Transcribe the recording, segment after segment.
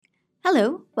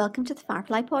Hello, welcome to the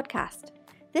Firefly podcast.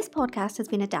 This podcast has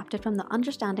been adapted from the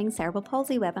Understanding Cerebral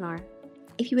Palsy webinar.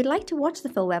 If you would like to watch the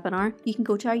full webinar, you can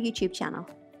go to our YouTube channel.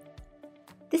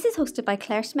 This is hosted by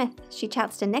Claire Smith. She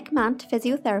chats to Nick Mant,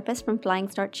 physiotherapist from Flying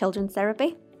Start Children's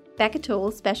Therapy, Becca Toll,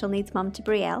 special needs mum to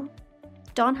Brielle,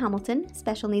 Dawn Hamilton,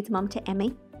 special needs mum to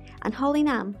Emmy, and Holly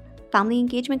Nam, family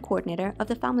engagement coordinator of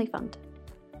the Family Fund.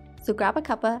 So grab a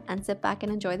cuppa and sit back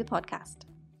and enjoy the podcast.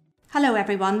 Hello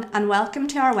everyone, and welcome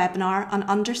to our webinar on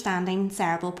Understanding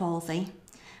Cerebral Palsy.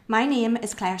 My name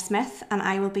is Claire Smith and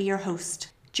I will be your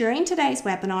host. During today's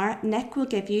webinar, Nick will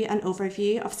give you an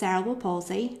overview of cerebral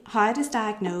palsy, how it is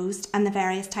diagnosed and the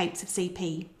various types of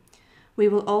CP. We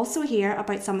will also hear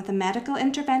about some of the medical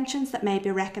interventions that may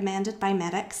be recommended by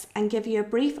medics and give you a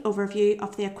brief overview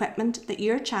of the equipment that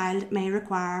your child may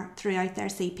require throughout their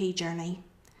CP journey.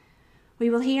 We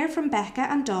will hear from Becca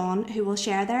and Dawn, who will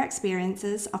share their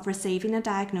experiences of receiving a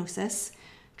diagnosis,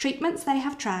 treatments they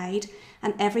have tried,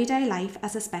 and everyday life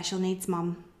as a special needs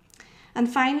mum.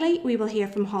 And finally, we will hear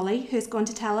from Holly, who is going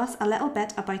to tell us a little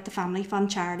bit about the Family Fund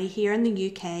charity here in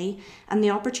the UK and the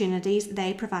opportunities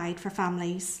they provide for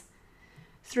families.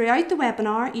 Throughout the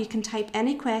webinar, you can type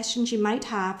any questions you might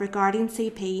have regarding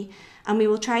CP, and we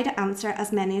will try to answer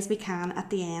as many as we can at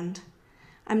the end.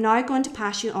 I'm now going to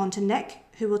pass you on to Nick,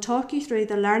 who will talk you through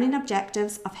the learning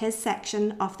objectives of his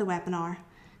section of the webinar.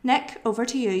 Nick, over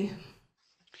to you.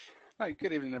 Right,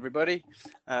 good evening everybody.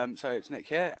 So it's Nick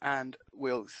here, and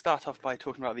we'll start off by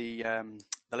talking about the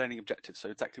learning objectives, so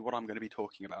exactly what I'm going to be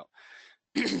talking about.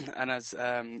 And as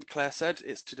Claire said,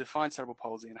 it's to define cerebral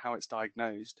palsy and how it's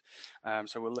diagnosed.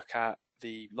 So we'll look at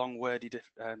the long wordy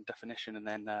definition and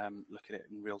then look at it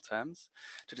in real terms,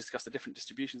 to discuss the different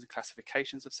distributions and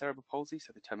classifications of cerebral palsy,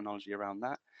 so the terminology around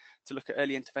that, to look at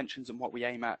early interventions and what we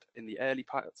aim at in the early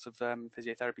parts of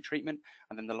physiotherapy treatment,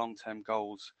 and then the long-term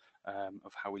goals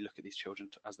of how we look at these children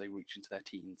as they reach into their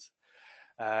teens.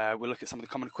 We'll look at some of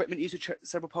the common equipment used with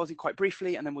cerebral palsy quite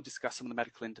briefly, and then we'll discuss some of the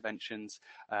medical interventions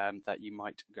that you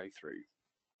might go through.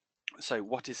 So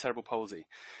what is cerebral palsy?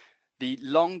 The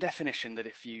long definition that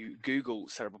if you Google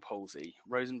cerebral palsy,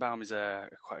 Rosenbaum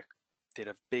did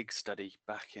a big study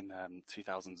back in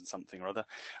 2000 and something or other,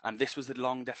 and this was the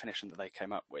long definition that they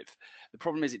came up with. The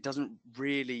problem is it doesn't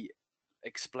really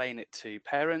explain it to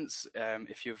parents.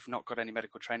 If you've not got any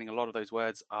medical training, a lot of those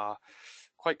words are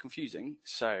quite confusing,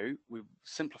 so we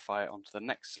simplify it onto the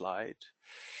next slide.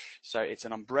 So it's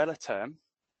an umbrella term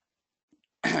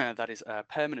that is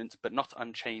permanent but not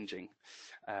unchanging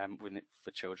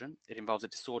for children. It involves a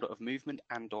disorder of movement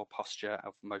and or posture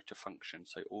of motor function.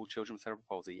 So all children with cerebral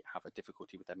palsy have a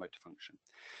difficulty with their motor function.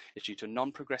 It's due to a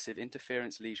non-progressive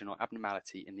interference, lesion or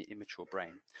abnormality in the immature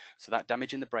brain. So that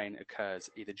damage in the brain occurs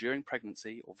either during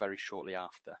pregnancy or very shortly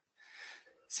after.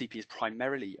 CP is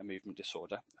primarily a movement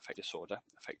disorder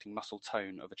affecting muscle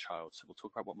tone of a child. So we'll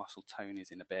talk about what muscle tone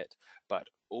is in a bit, but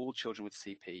all children with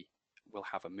CP will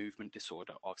have a movement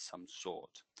disorder of some sort.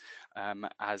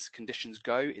 As conditions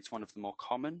go, it's one of the more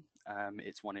common.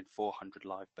 It's 1 in 400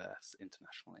 live births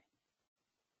internationally.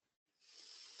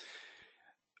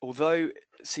 Although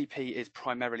CP is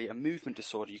primarily a movement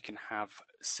disorder, you can have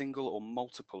single or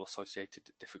multiple associated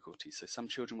difficulties. So some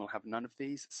children will have none of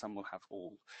these, some will have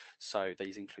all. So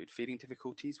these include feeding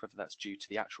difficulties, whether that's due to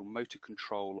the actual motor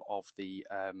control of the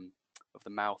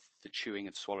mouth, the chewing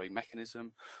and swallowing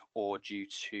mechanism, or due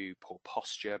to poor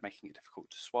posture, making it difficult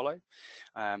to swallow.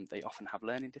 They often have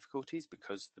learning difficulties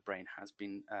because the brain has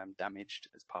been damaged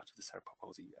as part of the cerebral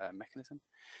palsy mechanism.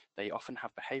 They often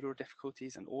have behavioral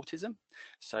difficulties and autism.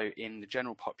 So in the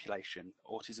general population,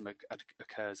 autism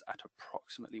occurs at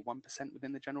approximately 1%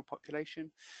 within the general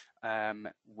population.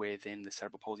 Within the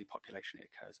cerebral palsy population, it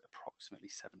occurs approximately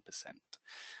 7%.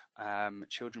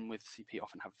 Children with CP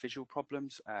often have visual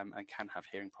problems and can have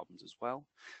hearing problems as well.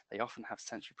 They often have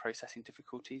sensory processing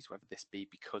difficulties, whether this be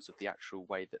because of the actual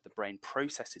way that the brain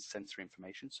processes sensory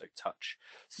information, so touch,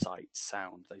 sight,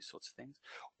 sound, those sorts of things,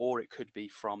 or it could be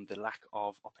from the lack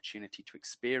of opportunity to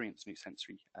experience new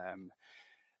sensory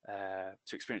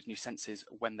new senses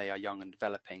when they are young and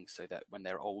developing, so that when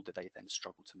they're older they then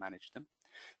struggle to manage them.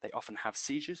 They often have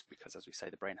seizures because, as we say,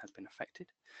 the brain has been affected.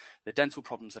 The dental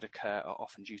problems that occur are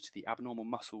often due to the abnormal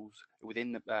muscles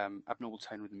within the abnormal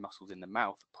tone within muscles in the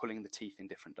mouth pulling the teeth in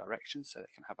different directions, so they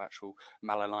can have actual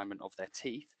malalignment of their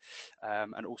teeth,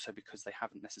 and also because they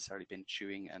haven't necessarily been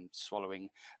chewing and swallowing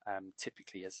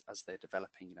typically as they're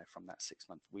developing, from that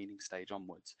 6-month weaning stage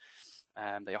onwards.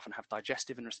 They often have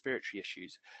digestive and respiratory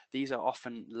issues. These are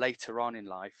often later on in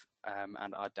life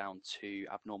and are down to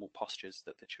abnormal postures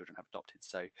that the children have adopted.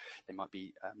 So they might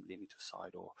be leaning to the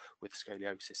side or with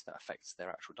scoliosis that affects their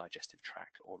actual digestive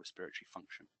tract or respiratory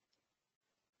function.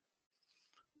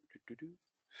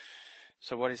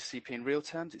 So what is CP in real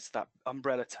terms? It's that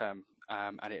umbrella term,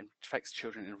 and it affects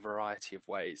children in a variety of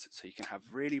ways. So you can have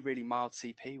really, really mild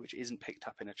CP, which isn't picked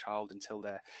up in a child until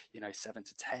they're, 7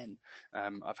 to 10.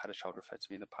 I've had a child referred to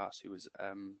me in the past who was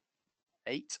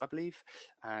 8, I believe,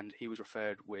 and he was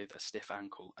referred with a stiff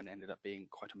ankle and ended up being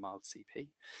quite a mild CP.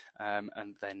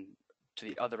 And then to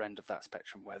the other end of that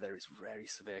spectrum, where there is very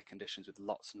severe conditions with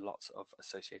lots and lots of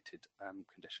associated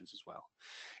conditions as well.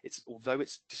 Although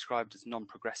it's described as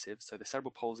non-progressive, so the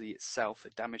cerebral palsy itself, the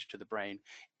damage to the brain,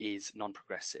 is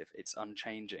non-progressive. It's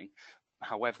unchanging.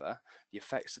 However, the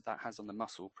effects that has on the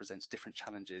muscle presents different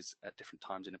challenges at different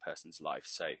times in a person's life.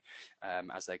 So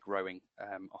as they're growing,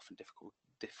 often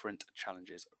different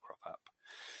challenges crop up.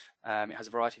 It has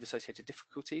a variety of associated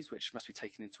difficulties, which must be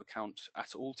taken into account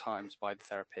at all times by the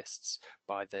therapists,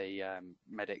 by the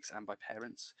medics, and by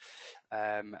parents.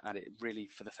 And it really,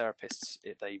 for the therapists,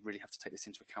 they really have to take this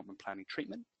into account when planning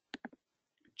treatment.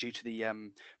 Due to the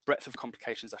breadth of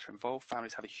complications that are involved,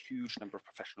 families have a huge number of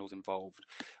professionals involved,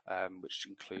 which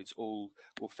includes all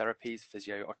therapies,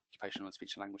 physio, occupational and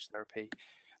speech and language therapy,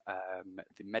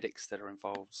 the medics that are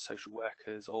involved, social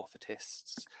workers,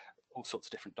 orthotists, all sorts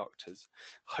of different doctors.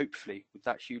 Hopefully, with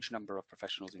that huge number of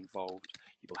professionals involved,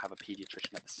 you will have a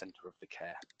paediatrician at the centre of the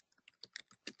care.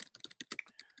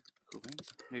 Cool.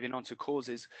 Moving on to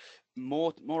causes,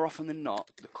 more often than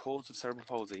not, the cause of cerebral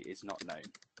palsy is not known.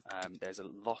 There's a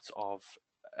lot of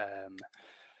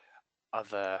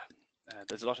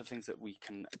there's a lot of things that we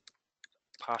can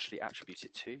partially attribute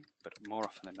it to, but more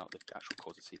often than not, the actual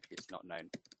cause of CP is not known.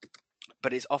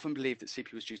 But it's often believed that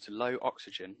CP was due to low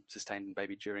oxygen sustained in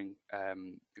baby during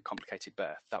a complicated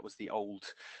birth. That was the old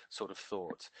sort of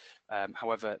thought.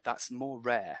 However, that's more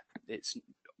rare. It's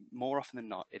more often than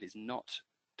not, it is not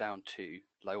down to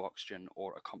low oxygen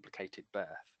or a complicated birth.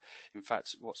 In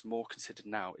fact, what's more considered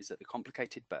now is that the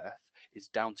complicated birth is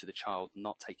down to the child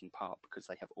not taking part because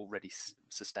they have already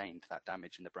sustained that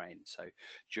damage in the brain. So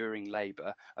during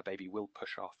labour, a baby will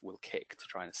push off, will kick to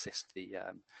try and assist the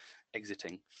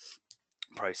exiting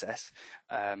process,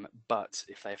 but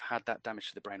if they've had that damage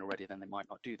to the brain already, then they might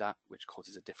not do that, which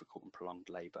causes a difficult and prolonged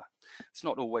labour. It's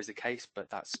not always the case, but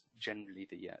that's generally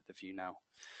the view now.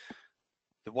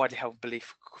 The widely held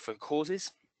belief for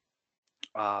causes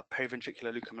are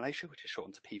periventricular leukomalacia, which is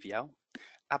shortened to PVL,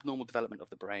 abnormal development of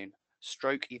the brain,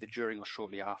 stroke either during or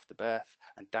shortly after birth,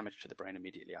 and damage to the brain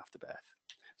immediately after birth.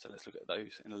 So let's look at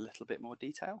those in a little bit more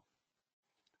detail.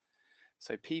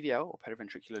 So PVL, or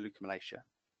periventricular leukomalacia,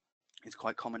 is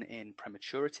quite common in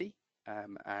prematurity,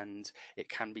 and it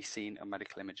can be seen on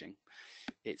medical imaging.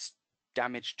 It's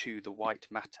damage to the white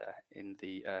matter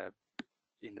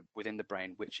within the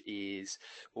brain, which is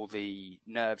all the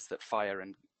nerves that fire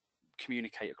and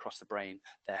communicate across the brain.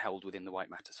 They're held within the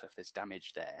white matter. So if there's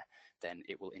damage there, then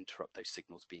it will interrupt those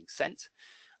signals being sent.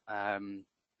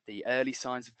 The early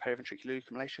signs of periventricular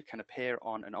leukomalacia can appear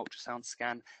on an ultrasound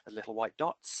scan as little white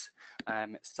dots.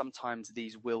 Sometimes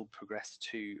these will progress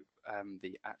to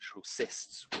the actual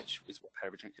cysts, which is what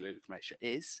periventricular leukomalacia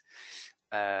is.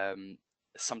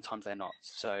 Sometimes they're not.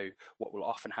 So what will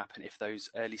often happen if those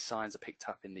early signs are picked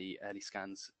up in the early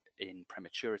scans in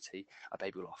prematurity, a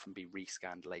baby will often be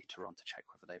rescanned later on to check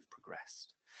whether they've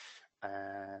progressed.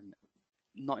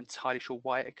 Not entirely sure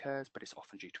why it occurs, but it's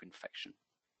often due to infection.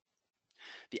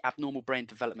 The abnormal brain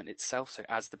development itself, so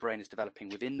as the brain is developing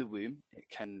within the womb, it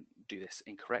can do this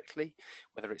incorrectly,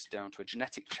 whether it's down to a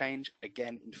genetic change,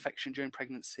 again, infection during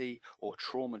pregnancy, or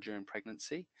trauma during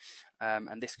pregnancy.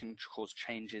 And this can cause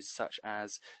changes such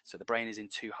as, so the brain is in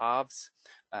two halves,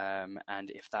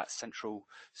 and if that central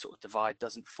sort of divide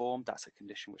doesn't form, that's a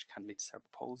condition which can lead to cerebral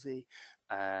palsy,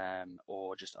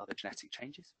 or just other genetic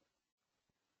changes.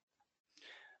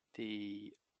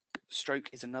 The stroke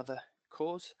is another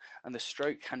cause, and the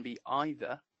stroke can be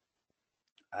either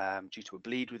due to a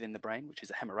bleed within the brain, which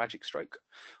is a hemorrhagic stroke,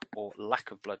 or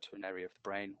lack of blood to an area of the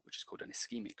brain, which is called an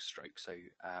ischemic stroke. So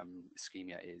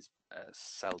ischemia is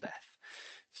cell death.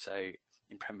 So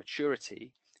in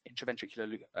prematurity,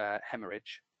 intraventricular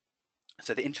hemorrhage,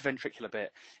 so the intraventricular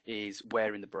bit is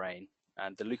where in the brain,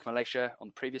 and the leukomalacia on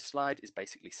the previous slide is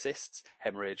basically cysts.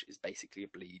 Hemorrhage is basically a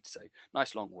bleed. So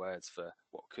nice long words for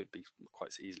what could be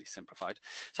quite easily simplified.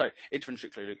 So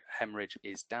intraventricular hemorrhage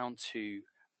is down to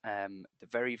the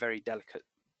very, very delicate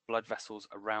blood vessels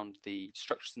around the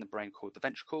structures in the brain called the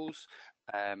ventricles.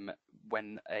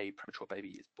 When a premature baby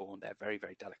is born, they're very,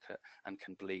 very delicate and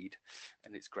can bleed,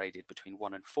 and it's graded between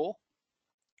 1 and 4.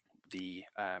 The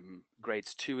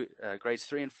grades 3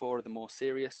 and 4 are the more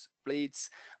serious bleeds,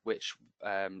 which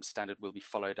standard will be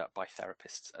followed up by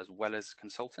therapists as well as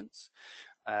consultants.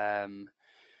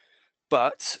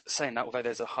 But saying that, although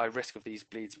there's a high risk of these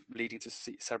bleeds leading to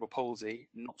cerebral palsy,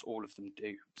 not all of them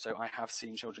do. So I have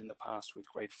seen children in the past with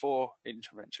grade 4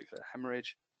 intraventricular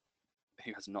hemorrhage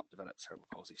who has not developed cerebral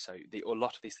palsy. So a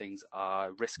lot of these things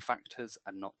are risk factors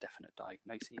and not definite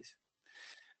diagnoses.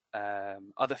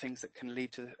 Other things that can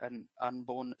lead to an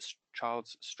unborn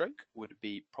child's stroke would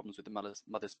be problems with the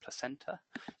mother's placenta,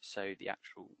 so the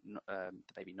actual the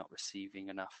baby not receiving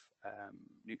enough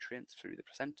nutrients through the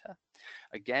placenta.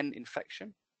 Again,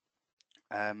 infection.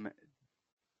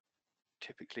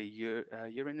 Typically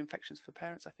urine infections for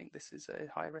parents. I think this is a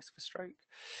high risk for stroke.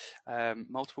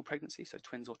 Multiple pregnancy, so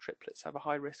twins or triplets have a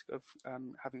high risk of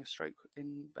having a stroke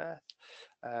in birth.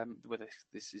 Whether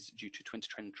this is due to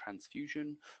twin-to-twin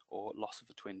transfusion or loss of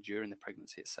a twin during the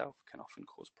pregnancy itself can often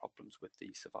cause problems with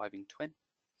the surviving twin.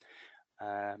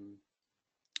 And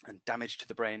damage to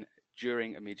the brain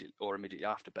during immediately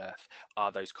after birth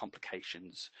are those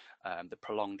complications, the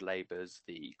prolonged labours,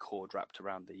 the cord wrapped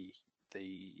around the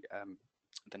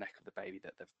neck of the baby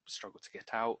that they've struggled to get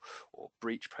out, or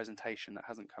breech presentation that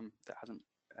hasn't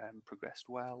progressed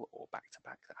well, or back to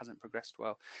back that hasn't progressed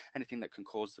well. Anything that can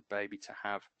cause the baby to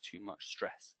have too much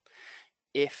stress.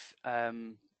 If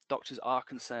doctors are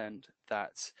concerned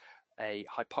that a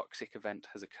hypoxic event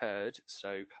has occurred,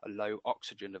 so a low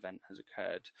oxygen event has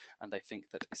occurred, and they think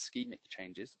that ischemic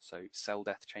changes, so cell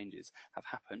death changes, have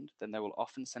happened, then they will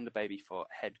often send a baby for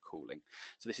head cooling.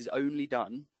 So this is only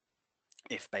done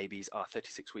if babies are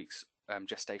 36 weeks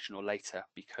gestation or later,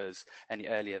 because any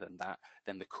earlier than that,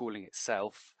 then the cooling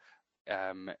itself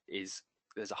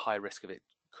there's a high risk of it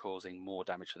causing more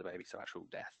damage to the baby, so actual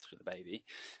death to the baby.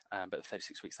 But at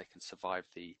 36 weeks, they can survive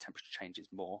the temperature changes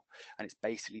more, and it's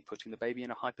basically putting the baby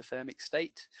in a hypothermic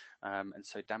state, and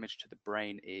so damage to the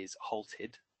brain is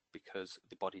halted because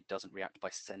the body doesn't react by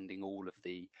sending all of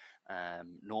the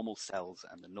normal cells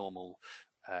and the normal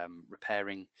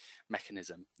repairing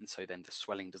mechanism, and so then the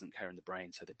swelling doesn't occur in the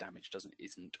brain, so the damage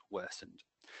isn't worsened.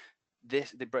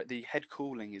 The head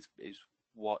cooling is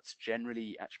what's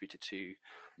generally attributed to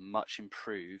much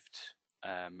improved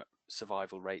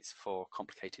survival rates for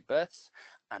complicated births,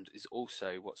 and is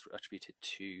also what's attributed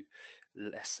to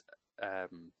less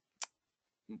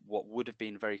what would have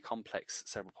been very complex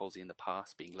cerebral palsy in the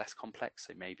past being less complex.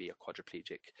 So maybe a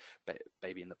quadriplegic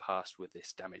baby in the past with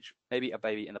this damage, maybe a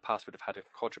baby in the past would have had a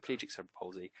quadriplegic cerebral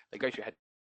palsy, they go through head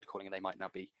cooling and they might now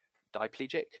be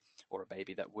diplegic, or a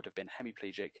baby that would have been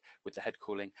hemiplegic with the head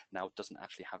cooling now doesn't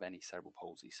actually have any cerebral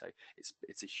palsy. So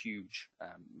it's a huge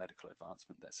medical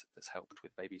advancement that's helped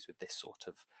with babies with this sort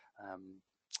of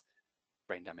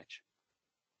brain damage.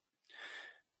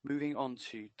 Moving on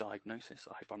to diagnosis.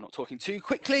 I hope I'm not talking too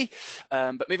quickly,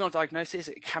 but moving on to diagnosis,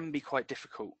 it can be quite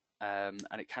difficult, and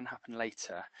it can happen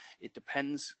later. It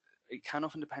depends. It can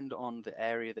often depend on the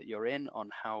area that you're in, on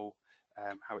how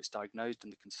it's diagnosed,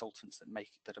 and the consultants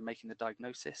that are making the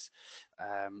diagnosis.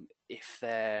 If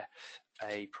they're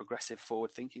a progressive,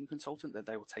 forward-thinking consultant, then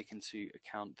they will take into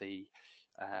account the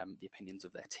opinions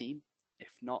of their team. If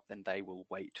not, then they will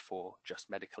wait for just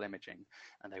medical imaging,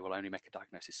 and they will only make a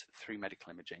diagnosis through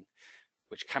medical imaging,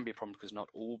 which can be a problem because not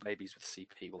all babies with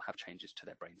CP will have changes to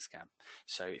their brain scan.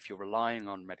 So if you're relying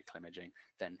on medical imaging,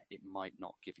 then it might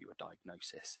not give you a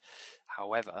diagnosis.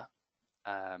 However,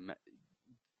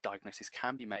 diagnosis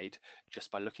can be made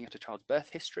just by looking at a child's birth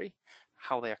history,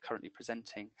 how they are currently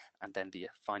presenting, and then the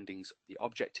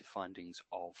objective findings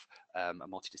of a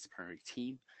multidisciplinary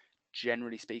team.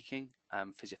 Generally speaking,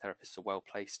 physiotherapists are well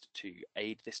placed to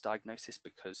aid this diagnosis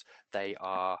because they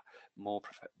are more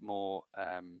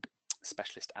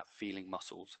specialist at feeling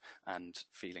muscles and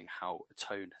feeling how a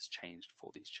tone has changed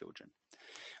for these children.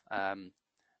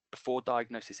 Before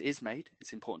diagnosis is made,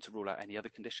 it's important to rule out any other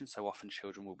conditions. So often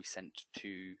children will be sent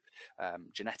to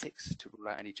genetics to rule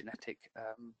out any genetic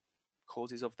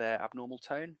causes of their abnormal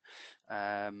tone.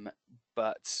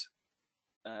 But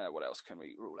what else can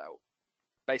we rule out?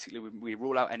 Basically, we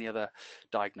rule out any other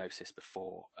diagnosis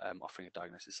before offering a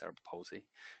diagnosis of cerebral palsy.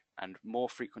 And more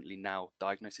frequently now,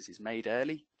 diagnosis is made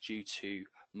early due to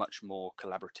much more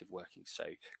collaborative working. So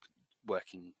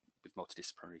working with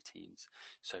multidisciplinary teams.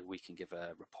 So we can give a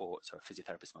report, so a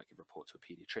physiotherapist might give a report to a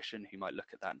paediatrician who might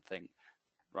look at that and think,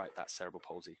 right, that's cerebral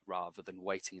palsy, rather than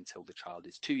waiting until the child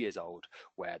is 2 years old,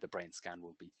 where the brain scan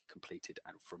will be completed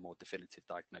and for a more definitive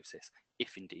diagnosis,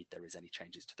 if indeed there is any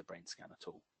changes to the brain scan at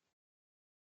all.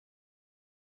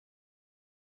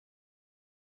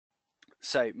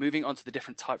 So moving on to the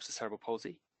different types of cerebral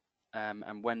palsy,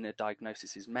 and when the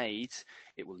diagnosis is made,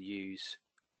 it will use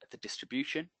the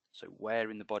distribution, so where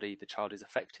in the body the child is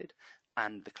affected,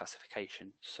 and the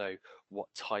classification, so what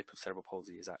type of cerebral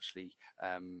palsy is actually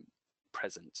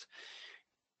present.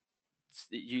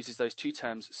 it uses those two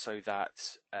terms so that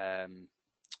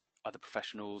other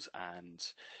professionals and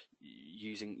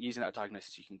using that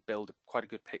diagnosis, you can build quite a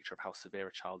good picture of how severe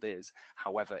a child is.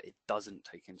 However, it doesn't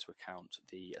take into account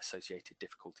the associated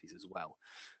difficulties as well.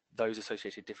 Those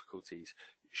associated difficulties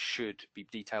should be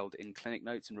detailed in clinic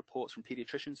notes and reports from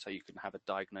paediatricians, so you can have a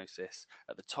diagnosis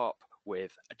at the top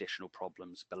with additional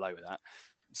problems below that.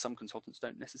 Some consultants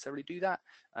don't necessarily do that,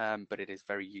 but it is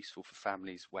very useful for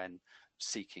families when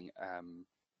seeking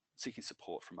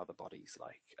support from other bodies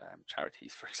like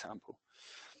charities, for example.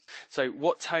 So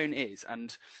what tone is,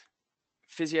 and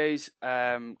physios,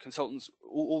 consultants,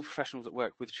 all professionals that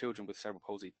work with children with cerebral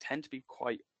palsy tend to be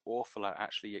quite awful at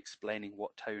actually explaining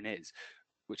what tone is,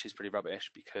 which is pretty rubbish,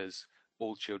 because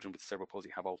all children with cerebral palsy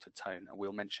have altered tone, and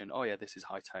we'll mention, oh yeah, this is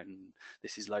high tone,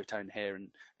 this is low tone here, and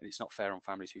it's not fair on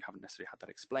families who haven't necessarily had that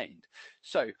explained.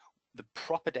 So the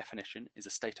proper definition is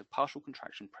a state of partial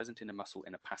contraction present in a muscle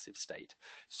in a passive state.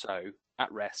 So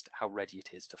at rest, how ready it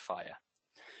is to fire,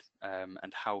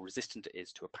 and how resistant it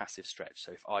is to a passive stretch.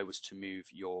 So if I was to move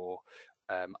your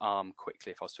arm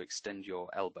quickly, if I was to extend your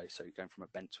elbow, so you're going from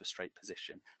a bent to a straight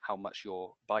position, how much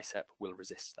your bicep will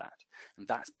resist that. And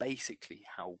that's basically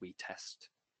how we test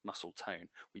muscle tone.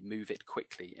 We move it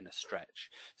quickly in a stretch.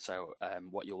 So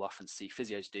what you'll often see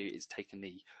physios do is taking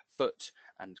the foot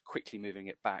and quickly moving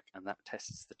it back, and that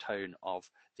tests the tone of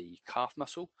the calf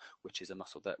muscle, which is a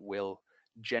muscle that will,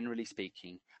 generally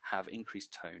speaking, have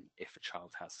increased tone if a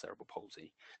child has cerebral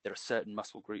palsy. There are certain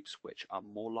muscle groups which are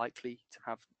more likely to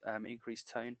have increased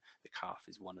tone. The calf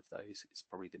is one of those. It's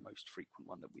probably the most frequent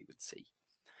one that we would see.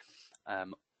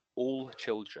 All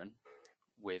children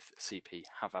with CP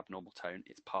have abnormal tone.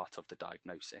 It's part of the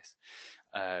diagnosis.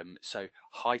 So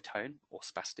high tone, or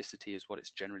spasticity is what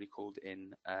it's generally called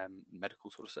in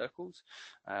medical sort of circles,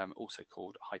 also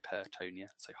called hypertonia,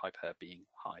 so hyper being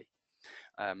high.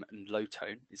 And low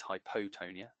tone is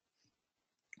hypotonia.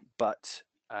 But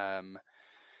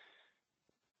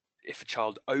if a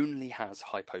child only has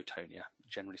hypotonia,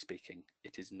 generally speaking,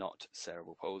 it is not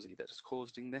cerebral palsy that is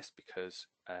causing this, because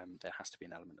there has to be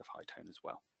an element of high tone as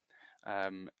well.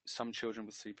 Some children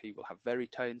with CP will have very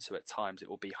tone, so at times it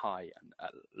will be high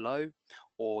and low,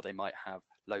 or they might have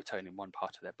low tone in one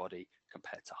part of their body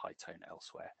compared to high tone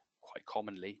elsewhere. Quite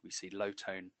commonly, we see low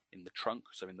tone in the trunk,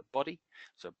 so in the body,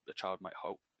 so the child might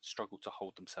struggle to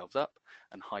hold themselves up,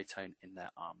 and high tone in their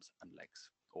arms and legs,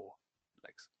 or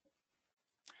legs.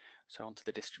 So onto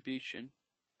the distribution.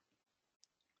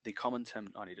 The common term,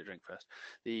 I need a drink first.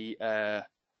 The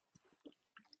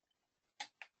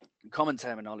common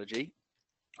terminology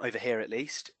over here, at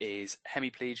least, is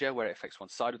hemiplegia, where it affects one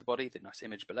side of the body, the nice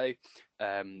image below.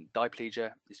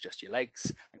 Diplegia is just your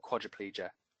legs, and quadriplegia,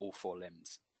 all four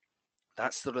limbs.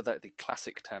 That's sort of the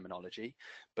classic terminology,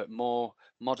 but more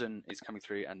modern is coming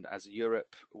through, and as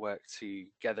Europe work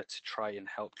together to try and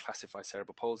help classify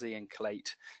cerebral palsy and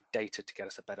collate data to get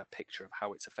us a better picture of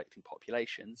how it's affecting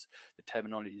populations, the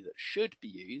terminology that should be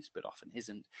used, but often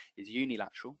isn't, is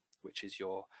unilateral, which is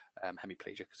your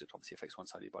hemiplegia, because it obviously affects one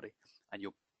side of your body, and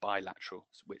your bilateral,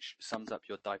 which sums up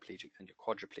your diplegics and your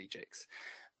quadriplegics.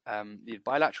 The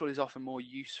bilateral is often more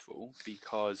useful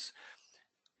because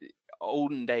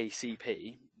olden day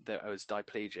CP that was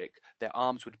diplegic, their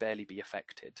arms would barely be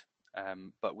affected,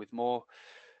 but with more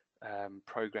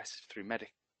progress through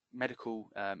medical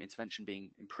intervention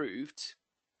being improved,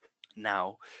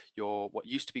 now what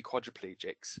used to be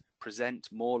quadriplegics present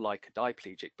more like a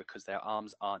diplegic because their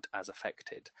arms aren't as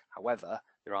affected. However,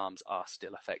 their arms are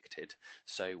still affected,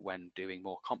 so when doing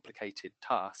more complicated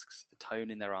tasks, the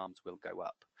tone in their arms will go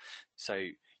up. So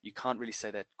you can't really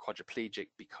say they're quadriplegic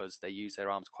because they use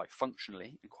their arms quite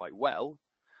functionally and quite well,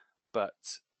 but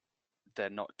they're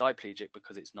not diplegic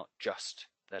because it's not just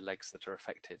their legs that are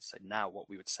affected. So now what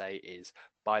we would say is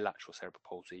bilateral cerebral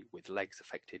palsy with legs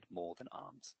affected more than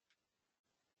arms.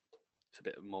 It's a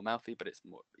bit more mouthy, but it's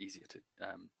more easier to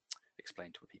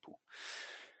explain to people.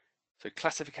 So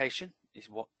classification is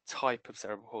what type of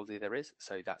cerebral palsy there is.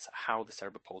 So that's how the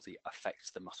cerebral palsy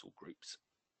affects the muscle groups.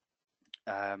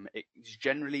 It's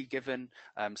generally given,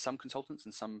 some consultants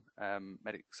and some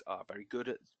medics are very good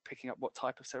at picking up what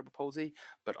type of cerebral palsy,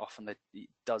 but often it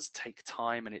does take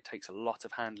time and it takes a lot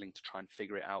of handling to try and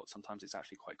figure it out. Sometimes it's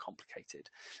actually quite complicated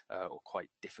or quite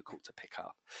difficult to pick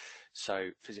up. So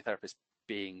physiotherapists,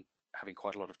 having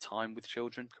quite a lot of time with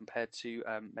children compared to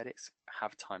medics,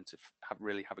 have time to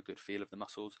really have a good feel of the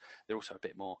muscles. They're also a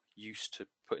bit more used to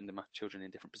putting the children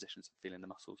in different positions and feeling the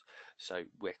muscles. So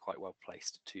we're quite well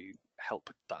placed to help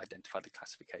identify the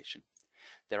classification.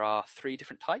 There are 3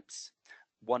 different types.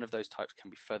 One of those types can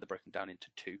be further broken down into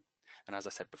 2. And as I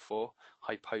said before,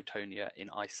 hypotonia in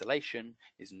isolation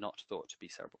is not thought to be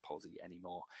cerebral palsy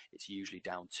anymore. It's usually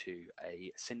down to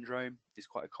a syndrome is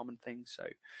quite a common thing. So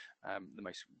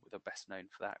the best known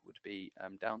for that would be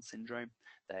Down syndrome.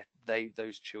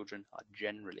 Those children are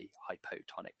generally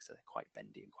hypotonic, so they're quite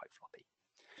bendy and quite floppy.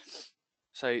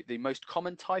 So the most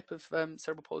common type of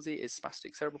cerebral palsy is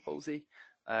spastic cerebral palsy,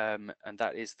 and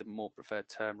that is the more preferred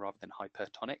term rather than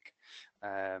hypertonic,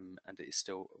 and it is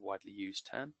still a widely used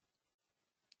term.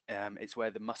 It's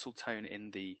where the muscle tone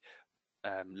in the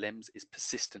limbs is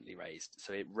persistently raised,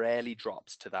 so it rarely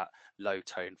drops to that low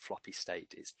tone floppy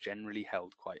state. It's generally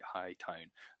held quite high tone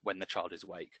when the child is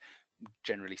awake.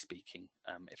 Generally speaking,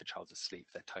 if a child's asleep,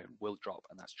 their tone will drop,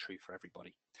 and that's true for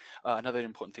everybody. Another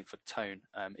important thing for tone,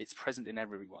 it's present in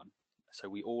everyone. So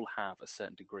we all have a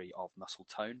certain degree of muscle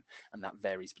tone, and that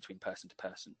varies between person to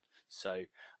person. So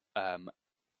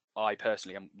I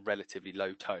personally am relatively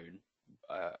low tone,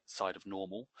 side of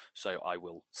normal. So I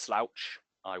will slouch,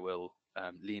 I will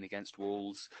lean against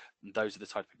walls. And those are the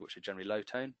type of people which are generally low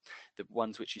tone. The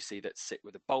ones which you see that sit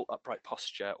with a bolt upright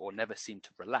posture or never seem to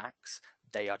relax,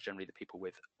 they are generally the people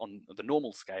with, on the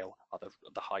normal scale, are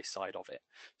the high side of it.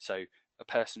 So a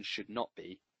person should not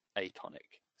be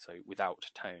atonic, so without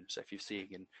tone. So if you're seeing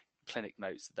in clinic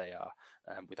notes that they are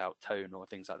without tone or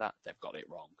things like that, they've got it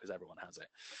wrong, because everyone has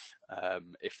it.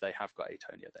 If they have got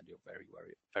atonia, then you're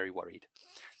very worried.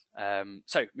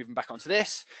 So moving back onto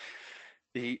this,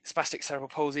 the spastic cerebral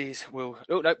palsies will,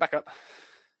 oh no, back up.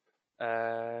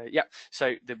 Yeah,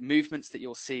 so the movements that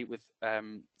you'll see with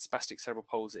spastic cerebral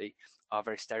palsy are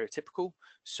very stereotypical,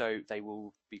 so they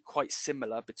will be quite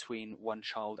similar between one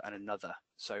child and another.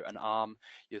 So an arm,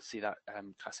 you'll see that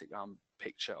classic arm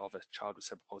picture of a child with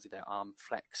cerebral palsy, their arm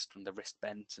flexed and the wrist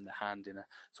bent and the hand in a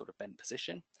sort of bent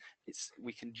position.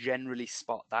 We can generally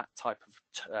spot that type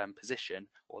of position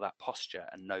or that posture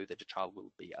and know that a child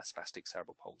will be a spastic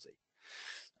cerebral palsy.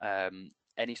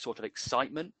 Any sort of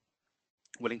excitement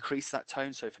will increase that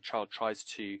tone. So if a child tries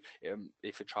to,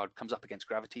 if a child comes up against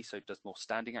gravity, so does more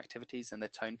standing activities, then their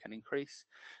tone can increase.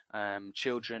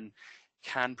 Children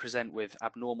can present with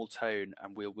abnormal tone,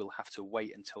 and we'll have to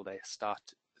wait until they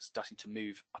starting to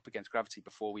move up against gravity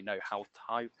before we know how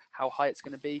high it's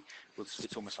going to be.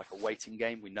 It's almost like a waiting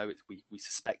game. We know we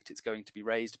suspect it's going to be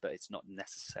raised, but it's not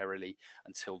necessarily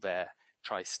until they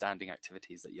try standing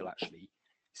activities that you'll actually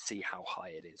see how high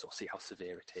it is or see how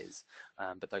severe it is.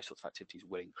 But those sorts of activities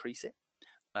will increase it.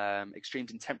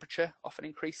 Extremes in temperature often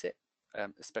increase it,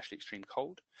 especially extreme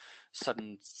cold.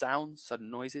 Sudden sounds, sudden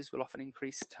noises will often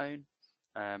increase tone.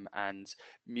 And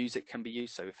music can be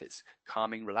used. So if it's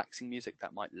calming, relaxing music,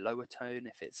 that might lower tone.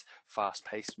 If it's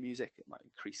fast-paced music, it might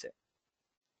increase it.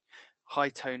 High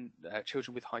tone,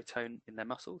 children with high tone in their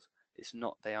muscles,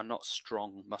 they are not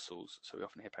strong muscles. So we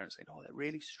often hear parents saying, oh, they're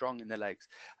really strong in their legs.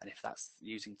 And if that's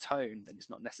using tone, then it's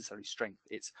not necessarily strength,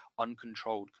 it's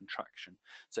uncontrolled contraction.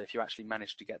 So if you actually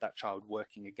manage to get that child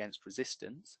working against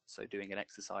resistance, so doing an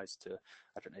exercise to,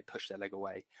 I don't know, push their leg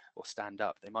away or stand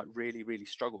up, they might really, really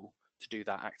struggle to do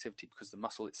that activity because the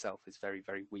muscle itself is very,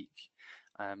 very weak.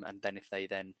 And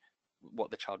then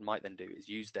what the child might then do is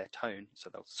use their tone, so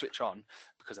they'll switch on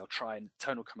because they'll try and the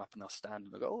tone will come up and they'll stand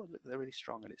and they'll go, oh, look, they're really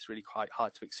strong. And it's really quite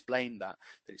hard to explain that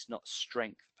it's not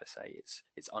strength per se,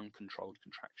 it's uncontrolled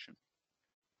contraction.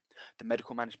 The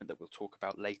medical management that we'll talk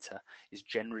about later is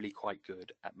generally quite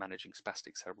good at managing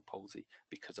spastic cerebral palsy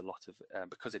because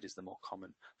because it is the more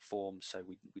common form, so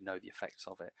we know the effects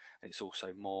of it, and it's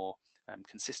also more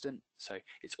consistent, so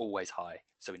it's always high,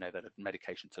 so we know that a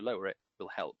medication to lower it will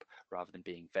help, rather than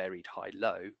being varied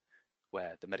high-low,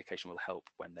 where the medication will help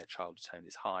when their child's tone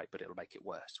is high, but it'll make it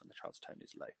worse when the child's tone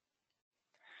is low.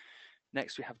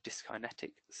 Next, we have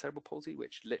dyskinetic cerebral palsy,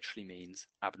 which literally means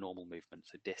abnormal movement,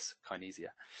 so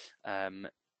dyskinesia.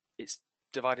 It's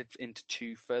divided into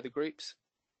two further groups,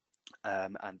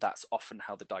 and that's often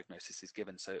how the diagnosis is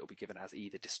given. So it will be given as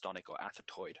either dystonic or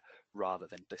athetoid rather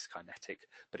than dyskinetic.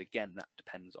 But again, that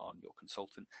depends on your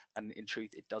consultant. And in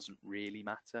truth, it doesn't really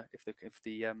matter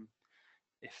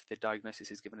if the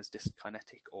diagnosis is given as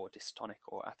dyskinetic or dystonic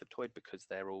or athetoid, because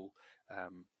they're all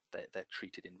they're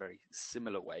treated in very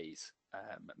similar ways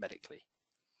medically.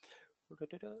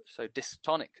 So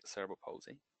dystonic cerebral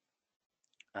palsy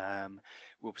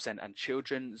will present, and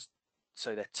children's,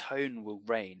 so their tone will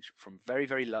range from very,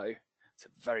 very low to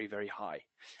very, very high,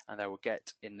 and they will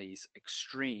get in these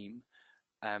extreme,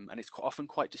 and it's often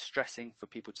quite distressing for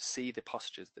people to see the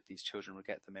postures that these children will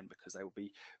get them in, because they will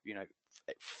be,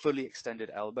 fully extended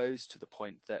elbows to the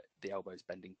point that the elbow is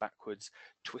bending backwards,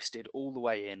 twisted all the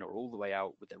way in or all the way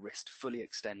out with the wrist fully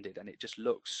extended, and it just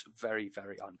looks very,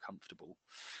 very uncomfortable.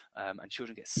 And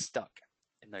children get stuck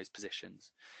in those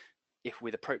positions. If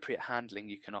with appropriate handling,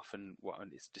 you can often, what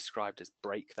is described as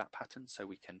break that pattern, so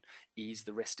we can ease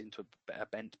the wrist into a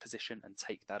bent position and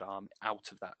take that arm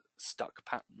out of that stuck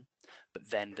pattern, but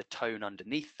then the tone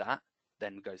underneath that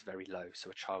then goes very low, so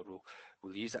a child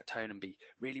will use that tone and be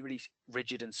really, really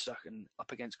rigid and stuck and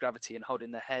up against gravity and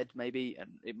holding their head maybe, and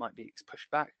it might be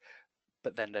pushed back,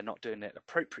 but then they're not doing it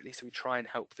appropriately, so we try and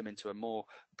help them into a more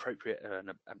appropriate and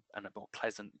a more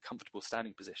pleasant, comfortable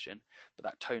standing position, but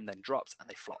that tone then drops and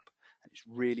they flop. And it's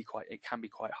really it can be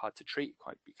quite hard to treat,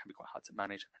 it can be quite hard to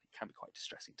manage, and it can be quite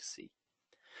distressing to see.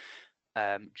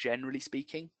 Generally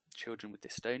speaking, children with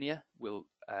dystonia will,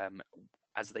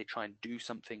 as they try and do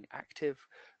something active,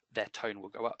 their tone will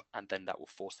go up, and then that will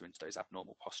force them into those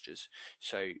abnormal postures.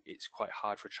 So it's quite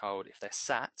hard for a child, if they're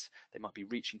sat, they might be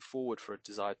reaching forward for a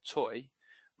desired toy,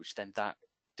 which then that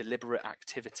deliberate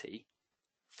activity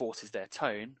forces their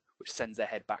tone, which sends their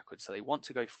head backwards. So they want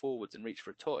to go forwards and reach for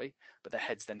a toy, but their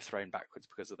head's then thrown backwards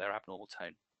because of their abnormal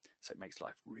tone. So it makes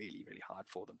life really, really hard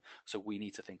for them. So we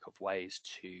need to think of ways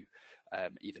to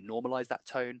either normalize that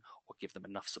tone or give them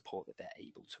enough support that they're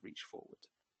able to reach forward.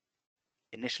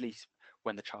 Initially,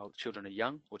 when the children are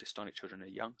young, or dystonic children are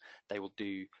young, they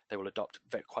will adopt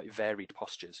quite varied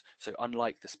postures. So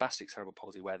unlike the spastic cerebral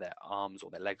palsy, where their arms or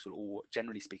their legs will all,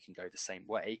 generally speaking, go the same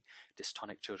way,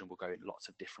 dystonic children will go in lots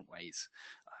of different ways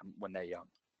when they're young.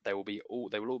 They will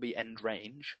all be end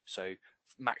range, so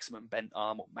maximum bent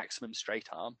arm or maximum straight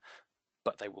arm,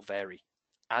 but they will vary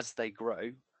as they grow.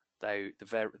 The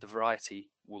variety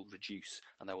will reduce,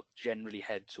 and they will generally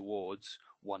head towards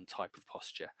one type of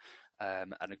posture.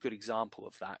 And a good example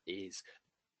of that is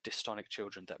dystonic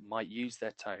children that might use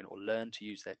their tone or learn to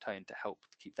use their tone to help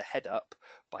keep the head up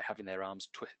by having their arms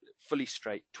fully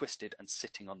straight, twisted, and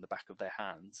sitting on the back of their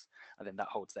hands, and then that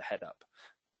holds their head up,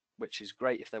 which is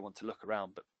great if they want to look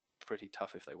around, but pretty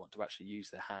tough if they want to actually use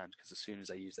their hand, because as soon as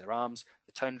they use their arms,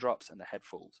 the tone drops and the head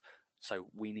falls. So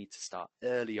we need to start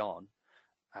early on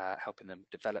helping them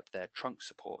develop their trunk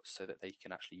support so that they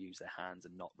can actually use their hands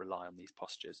and not rely on these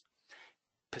postures.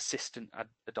 Persistent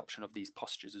adoption of these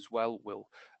postures as well will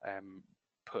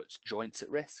put joints at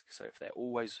risk. So if they're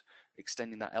always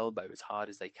extending that elbow as hard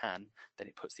as they can, then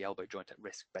it puts the elbow joint at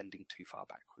risk, bending too far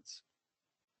backwards.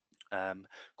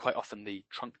 Quite often the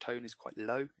trunk tone is quite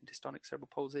low in dystonic cerebral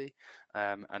palsy,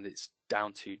 and it's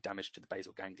down to damage to the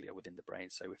basal ganglia within the brain.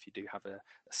 So if you do have a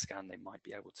scan, they might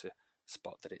be able to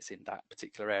spot that it's in that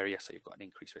particular area, so you've got an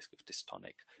increased risk of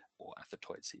dystonic or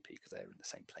athetoid CP because they're in the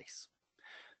same place.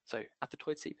 So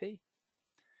athetoid CP,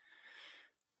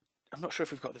 I'm not sure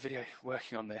if we've got the video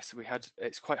working on this.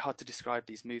 It's quite hard to describe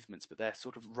these movements, but they're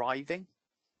sort of writhing.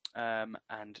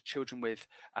 And children with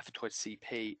athetoid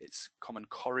CP, it's common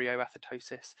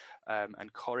choreoathetosis,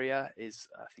 and chorea is,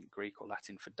 I think, Greek or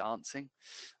Latin for dancing,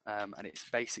 and it's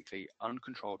basically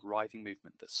uncontrolled writhing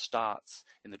movement that starts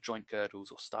in the joint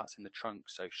girdles or starts in the trunk,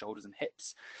 so shoulders and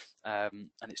hips, and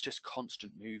it's just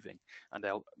constant moving, and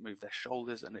they'll move their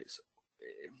shoulders, and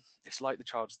it's like the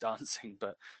child's dancing,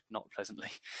 but not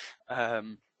pleasantly.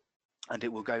 And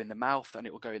it will go in the mouth, and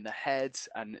it will go in the head,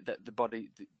 and the body.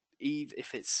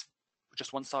 If it's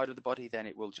just one side of the body, then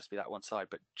it will just be that one side.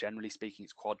 But generally speaking,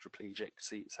 it's quadriplegic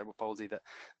cerebral palsy that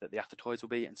the athetoids will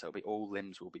be, and so it'll be all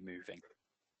limbs will be moving.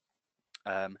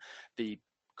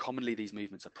 Commonly these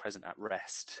movements are present at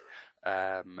rest,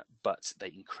 but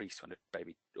they increase when a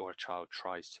baby or a child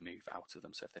tries to move out of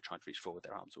them. So if they're trying to reach forward,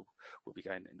 their arms will be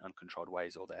going in uncontrolled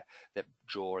ways, or their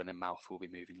jaw and their mouth will be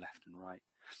moving left and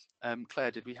right.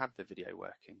 Claire, did we have the video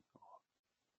working?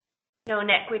 No,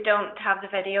 Nick, we don't have the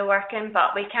video working,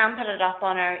 but we can put it up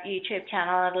on our YouTube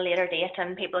channel at a later date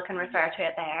and people can refer to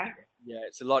it there. Yeah,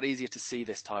 it's a lot easier to see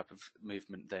this type of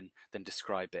movement than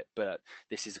describe it, but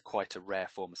this is quite a rare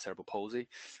form of cerebral palsy.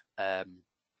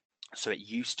 So it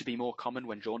used to be more common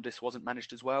when jaundice wasn't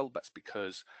managed as well. That's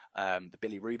because the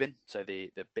bilirubin, so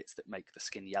the bits that make the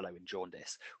skin yellow in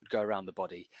jaundice, would go around the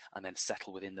body and then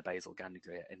settle within the basal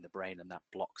ganglia in the brain, and that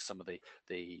blocks some of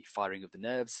the firing of the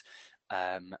nerves.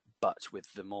 But with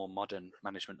the more modern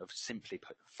management of simply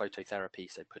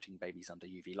phototherapy, so putting babies under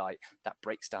UV light, that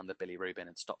breaks down the bilirubin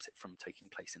and stops it from taking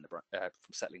place in the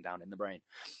from settling down in the brain.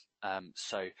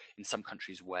 So in some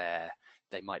countries where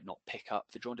they might not pick up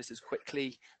the jaundice as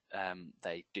quickly,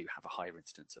 they do have a higher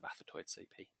incidence of athetoid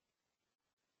CP.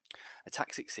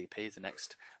 Ataxic CP is the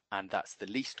next, and that's the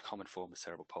least common form of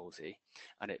cerebral palsy,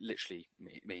 and it literally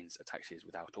means ataxia is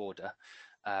without order,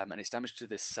 and it's damage to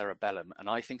the cerebellum. And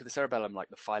I think of the cerebellum like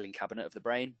the filing cabinet of the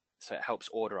brain, so it helps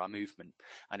order our movement.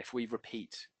 And if we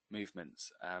repeat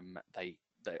movements, they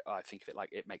I think of it like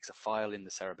it makes a file in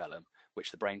the cerebellum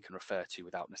which the brain can refer to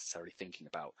without necessarily thinking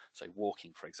about. So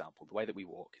walking, for example, the way that we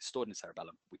walk is stored in the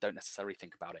cerebellum. We don't necessarily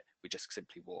think about it. We just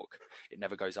simply walk. It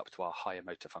never goes up to our higher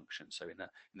motor function. So in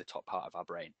the top part of our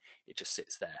brain, it just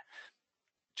sits there.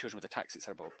 Children with ataxic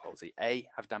cerebral palsy,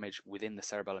 have damage within the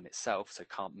cerebellum itself, so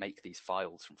can't make these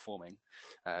files from forming,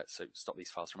 so stop these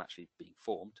files from actually being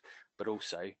formed, but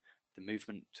also the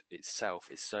movement itself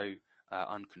is so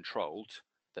uncontrolled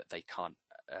that they can't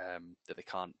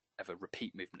ever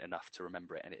repeat movement enough to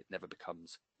remember it, and it never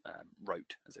becomes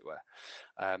rote, as it were.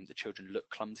 The children look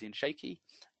clumsy and shaky.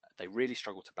 They really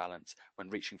struggle to balance. When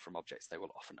reaching from objects, they will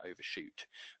often overshoot.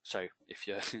 So if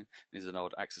you're, this is an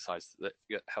old exercise that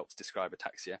helps describe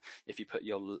ataxia. If you put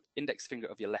your index finger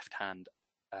of your left hand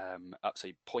up, so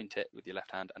you point it with your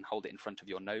left hand and hold it in front of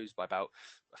your nose by about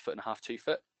 1.5 feet, 2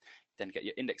 foot, then get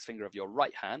your index finger of your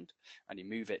right hand and you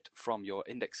move it from your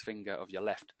index finger of your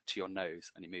left to your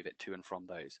nose, and you move it to and from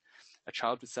those. A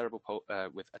child with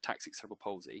ataxic cerebral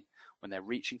palsy, when they're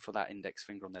reaching for that index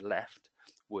finger on their left,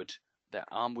 their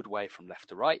arm would weigh from left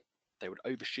to right, they would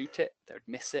overshoot it, they would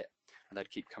miss it, and they'd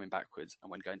keep coming backwards.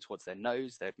 And when going towards their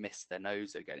nose, they'd miss their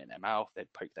nose, they'd get in their mouth,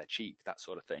 they'd poke their cheek, that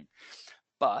sort of thing.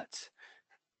 But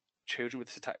children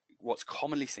with what's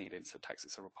commonly seen in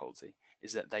ataxic cerebral palsy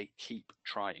is that they keep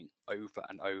trying over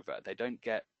and over. They don't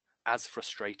get as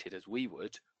frustrated as we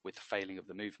would with the failing of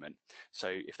the movement. So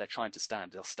if they're trying to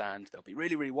stand, they'll be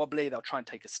really, really wobbly, they'll try and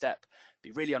take a step,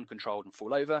 be really uncontrolled and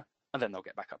fall over, and then they'll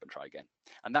get back up and try again.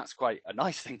 And that's quite a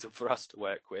nice thing for us to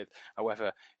work with.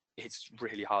 However, it's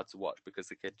really hard to watch because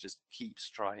the kid just keeps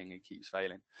trying and keeps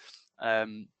failing.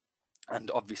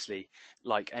 And obviously,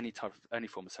 like any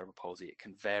form of cerebral palsy, it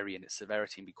can vary in its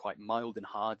severity and be quite mild and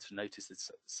hard to notice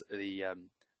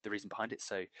the reason behind it.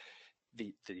 So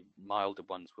the milder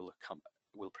ones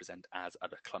will present as a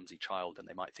clumsy child, and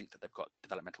they might think that they've got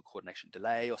developmental coordination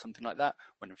delay or something like that,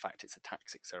 when in fact it's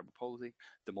ataxic cerebral palsy.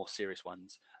 The more serious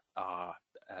ones are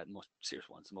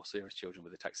the more serious children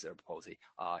with ataxic cerebral palsy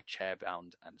are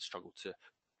chair-bound and struggle to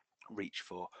reach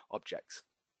for objects.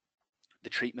 The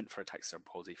treatment for ataxic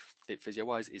cerebral palsy,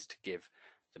 physio-wise, is to give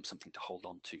them something to hold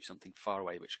on to, something far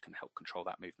away, which can help control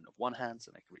that movement of one hand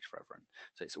so they can reach further. And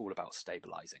so it's all about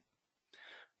stabilizing.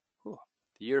 The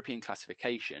European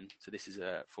classification, so this is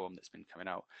a form that's been coming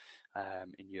out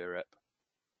in Europe,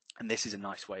 and this is a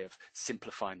nice way of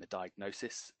simplifying the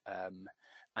diagnosis,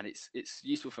 and it's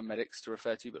useful for medics to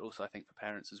refer to, but also I think for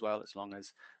parents as well, as long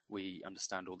as we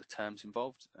understand all the terms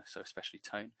involved, so especially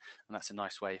tone. And that's a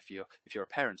nice way, if you're a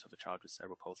parent of a child with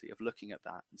cerebral palsy, of looking at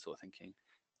that and sort of thinking,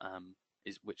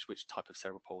 is which type of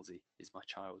cerebral palsy is my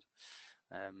child.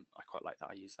 I quite like that.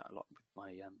 I use that a lot with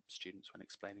my students when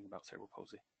explaining about cerebral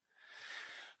palsy.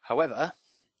 However,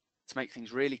 to make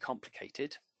things really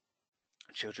complicated,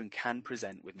 children can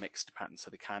present with mixed patterns, so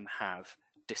they can have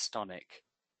dystonic,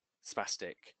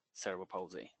 spastic cerebral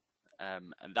palsy.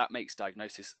 And that makes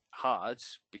diagnosis hard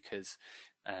because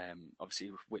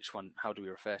obviously how do we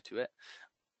refer to it?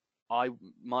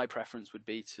 My preference would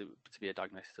be to be a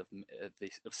diagnosis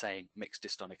of saying mixed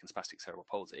dystonic and spastic cerebral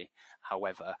palsy.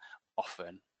 However,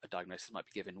 often a diagnosis might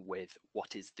be given with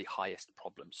what is the highest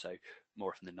problem. So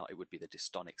more often than not, it would be the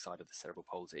dystonic side of the cerebral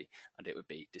palsy, and it would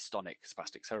be dystonic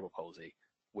spastic cerebral palsy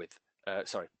with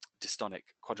dystonic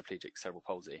quadriplegic cerebral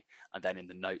palsy, and then in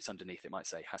the notes underneath it might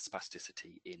say has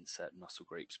spasticity in certain muscle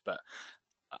groups. But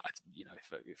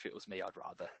if it was me, I'd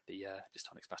rather the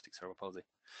dystonic spastic cerebral palsy.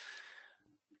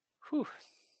 Whew.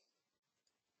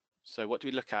 So what do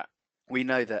we look at? We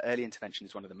know that early intervention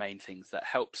is one of the main things that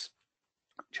helps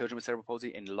children with cerebral palsy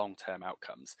in long-term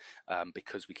outcomes,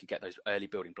 because we can get those early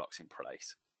building blocks in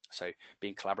place. So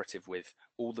being collaborative with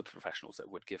all the professionals that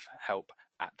would give help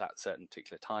at that certain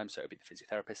particular time. So it would be the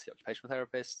physiotherapist, the occupational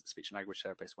therapist, the speech and language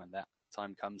therapist when that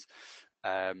time comes,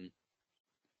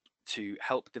 to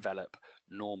help develop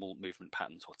normal movement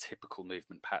patterns or typical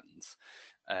movement patterns,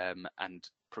 and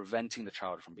preventing the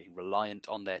child from being reliant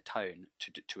on their tone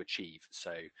to achieve.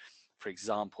 So for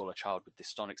example, a child with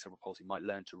dystonic cerebral palsy might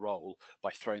learn to roll by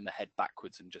throwing the head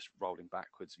backwards and just rolling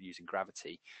backwards using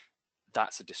gravity.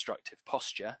 That's a destructive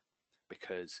posture,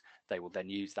 because they will then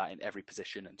use that in every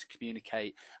position and to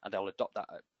communicate, and they'll adopt that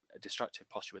a destructive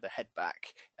posture with their head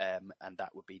back, and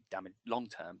that would be long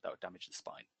term, that would damage the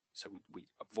spine. So we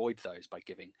avoid those by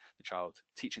teaching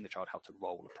the child how to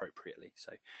roll appropriately.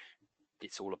 So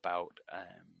it's all about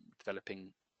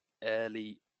developing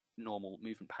early normal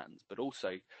movement patterns, but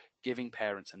also giving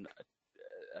parents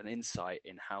an insight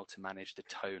in how to manage the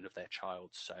tone of their child.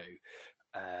 So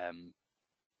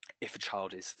if a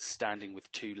child is standing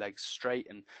with two legs straight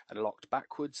and locked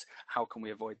backwards, how can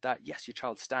we avoid that? Yes, your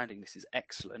child's standing, this is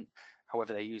excellent.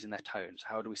 However, they're using their tones.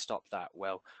 How do we stop that?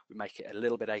 Well, we make it a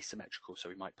little bit asymmetrical. So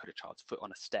we might put a child's foot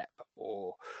on a step,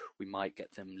 or we might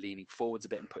get them leaning forwards a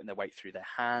bit and putting their weight through their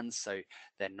hands, so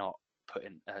they're not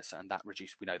putting, and that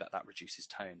we know that reduces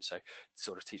tone. So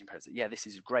sort of teaching parents that, yeah, this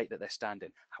is great that they're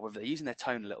standing. However, they're using their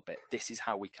tone a little bit. This is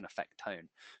how we can affect tone.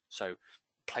 So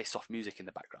play soft music in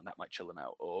the background, that might chill them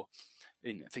out, or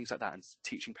things like that. And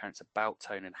teaching parents about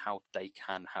tone and how they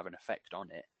can have an effect on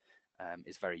it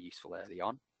is very useful early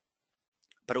on.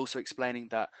 But also explaining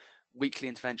that weekly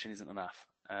intervention isn't enough.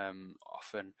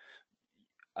 Often,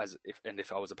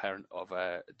 if I was a parent of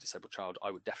a disabled child,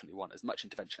 I would definitely want as much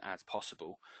intervention as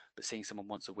possible. But seeing someone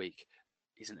once a week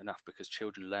isn't enough, because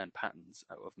children learn patterns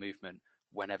of movement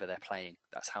whenever they're playing.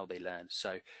 That's how they learn.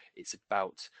 So it's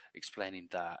about explaining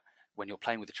that when you're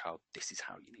playing with a child, this is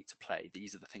how you need to play.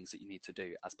 These are the things that you need to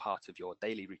do as part of your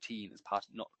daily routine, as part,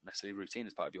 not necessarily routine,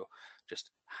 as part of your just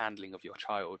handling of your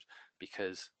child,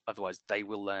 because otherwise they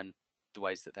will learn the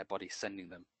ways that their body's sending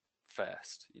them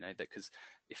first. Because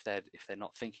if they're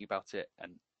not thinking about it,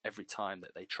 and every time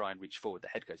that they try and reach forward, the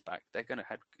head goes back, the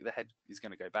head is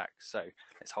going to go back. So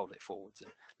let's hold it forwards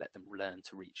and let them learn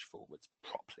to reach forwards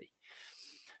properly.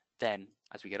 Then,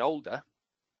 as we get older,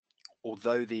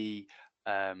 although the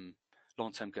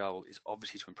long-term goal is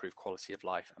obviously to improve quality of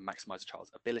life and maximize a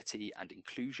child's ability and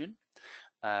inclusion,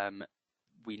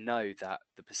 we know that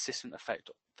the persistent effect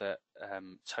that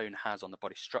tone has on the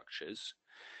body structures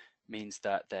means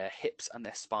that their hips and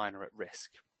their spine are at risk.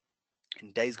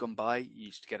 In days gone by, you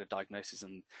used to get a diagnosis,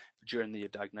 and during the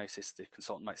diagnosis, the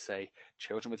consultant might say,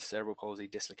 children with cerebral palsy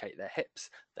dislocate their hips,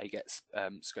 they get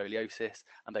scoliosis,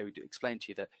 and they would explain to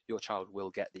you that your child will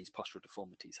get these postural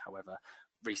deformities. However,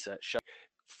 research shows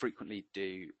frequently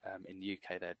do, in the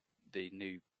UK, the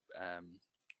new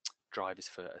drive is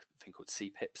for a thing called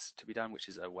CPIPs to be done, which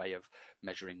is a way of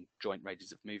measuring joint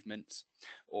ranges of movements.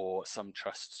 Or some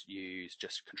trusts use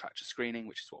just contracture screening,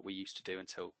 which is what we used to do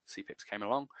until CPIPs came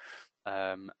along.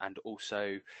 And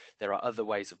also there are other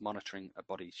ways of monitoring a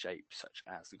body shape, such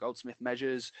as the Goldsmith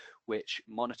measures, which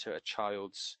monitor a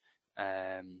child's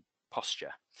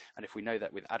posture. And if we know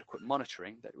that with adequate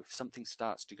monitoring, that if something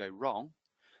starts to go wrong,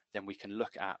 then we can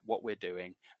look at what we're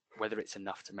doing, whether it's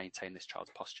enough to maintain this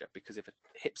child's posture. Because if a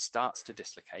hip starts to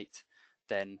dislocate,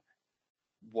 then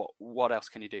what else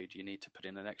can you do? Do you need to put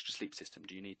in an extra sleep system?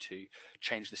 Do you need to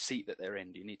change the seat that they're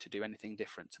in? Do you need to do anything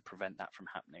different to prevent that from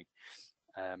happening?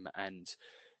 And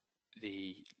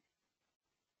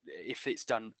if it's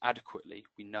done adequately,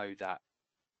 we know that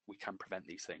we can prevent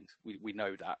these things. We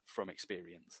know that from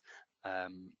experience.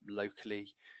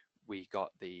 Locally, we got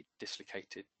the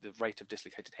rate of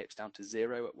dislocated hips down to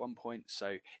 0 at one point.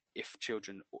 So if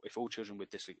all children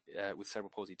with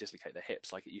cerebral palsy dislocate their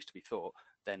hips like it used to be thought,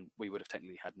 then we would have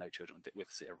technically had no children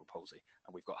with cerebral palsy,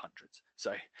 and we've got hundreds.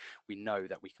 So we know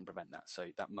that we can prevent that. So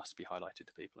that must be highlighted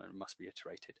to people and must be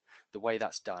iterated. The way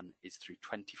that's done is through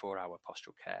 24-hour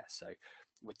postural care. So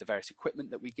with the various equipment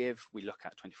that we give, we look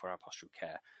at 24-hour postural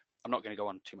care. I'm not going to go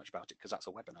on too much about it because that's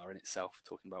a webinar in itself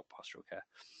talking about postural care.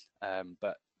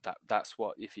 But that's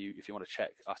what, if you want to check,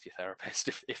 ask your therapist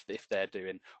if they're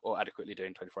doing or adequately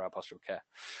doing 24-hour postural care.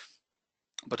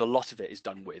 But a lot of it is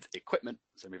done with equipment.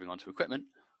 So moving on to equipment.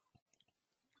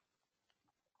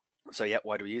 So yeah,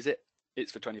 why do we use it?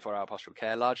 It's for 24-hour postural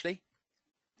care largely,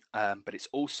 but it's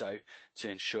also to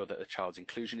ensure that the child's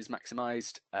inclusion is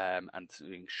maximized, and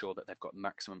to ensure that they've got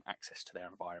maximum access to their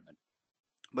environment,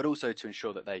 but also to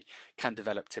ensure that they can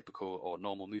develop typical or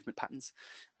normal movement patterns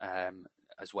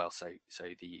as well. So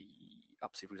the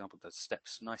Upsy, for example, does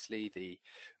steps nicely. The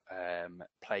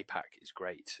play pack is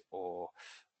great, or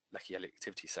Lucky Early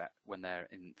Activity Set, when they're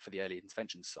in for the early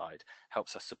intervention side,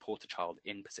 helps us support a child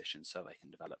in position so they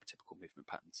can develop typical movement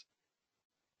patterns.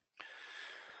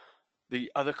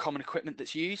 The other common equipment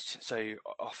that's used, so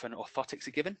often orthotics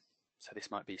are given. So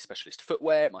this might be specialist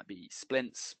footwear, it might be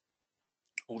splints,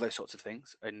 all those sorts of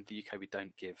things. In the UK, we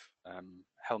don't give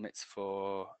helmets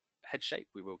for head shape.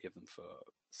 We will give them for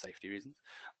safety reasons.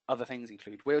 Other things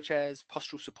include wheelchairs,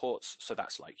 postural supports. So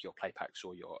that's like your play packs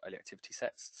or your early activity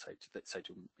sets. So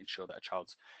to ensure that a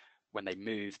child's, when they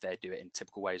move, they do it in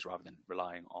typical ways rather than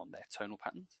relying on their tonal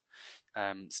patterns.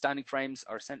 Standing frames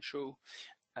are essential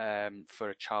for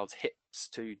a child's hips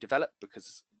to develop,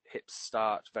 because hips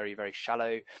start very, very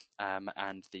shallow,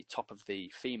 and the top of the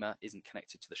femur isn't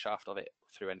connected to the shaft of it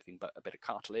through anything but a bit of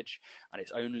cartilage, and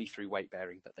it's only through weight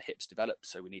bearing that the hips develop.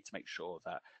 So we need to make sure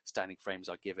that standing frames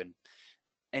are given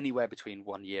anywhere between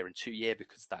 1 year and 2 years,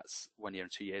 because that's 1 year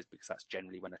and 2 years, because that's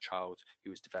generally when a child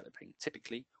who is developing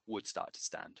typically would start to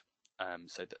stand.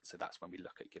 So that's when we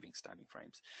look at giving standing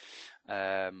frames.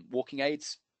 Walking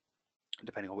aids,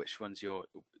 depending on which ones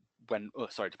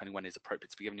depending when is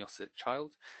appropriate to be given your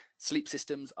child. Sleep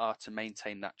systems are to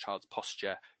maintain that child's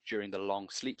posture during the long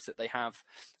sleeps that they have,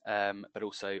 but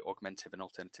also augmentative and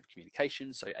alternative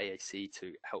communication, so AAC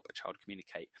to help a child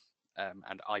communicate.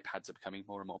 And iPads are becoming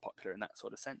more and more popular in that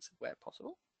sort of sense where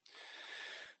possible.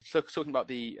 So talking about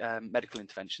the medical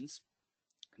interventions,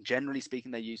 generally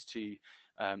speaking, they're used to,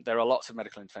 there are lots of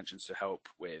medical interventions to help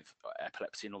with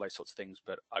epilepsy and all those sorts of things,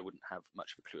 but I wouldn't have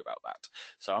much of a clue about that.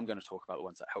 So I'm going to talk about the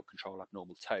ones that help control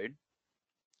abnormal tone.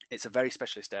 It's a very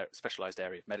specialised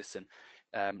area of medicine.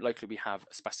 Locally, we have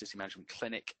a spasticity management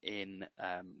clinic in,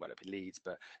 well, it'd be Leeds,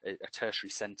 but a tertiary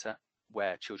centre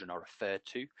where children are referred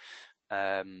to.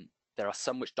 There are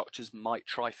some which doctors might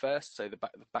try first. So the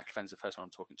baclofen is the first one I'm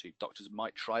talking to. Doctors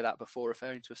might try that before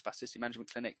referring to a spasticity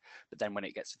management clinic. But then when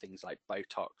it gets to things like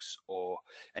Botox or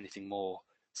anything more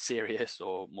serious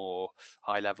or more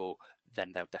high level,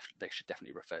 then they should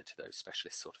definitely refer to those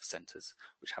specialist sort of centres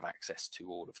which have access to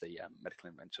all of the medical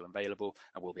intervention available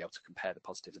and will be able to compare the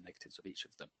positives and negatives of each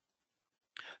of them.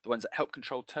 The ones that help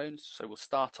control tones. So we'll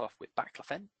start off with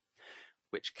baclofen,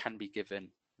 which can be given.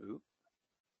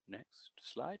 Next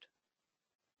slide.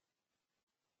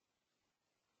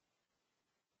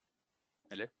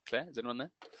 Hello, Claire, is anyone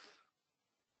there?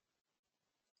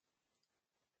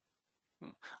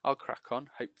 I'll crack on,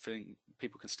 hopefully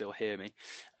people can still hear me.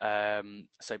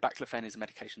 So baclofen is a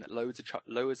medication that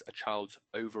lowers a child's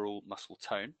overall muscle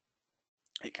tone.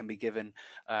 It can be given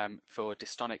for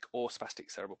dystonic or spastic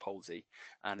cerebral palsy,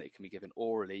 and it can be given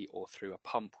orally or through a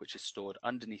pump which is stored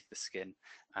underneath the skin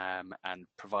and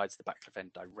provides the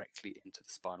baclofen directly into the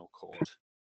spinal cord.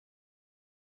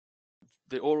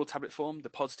 The oral tablet form, the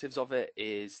positives of it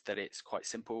is that it's quite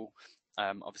simple.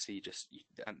 Obviously, you just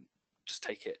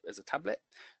take it as a tablet.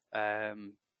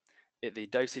 The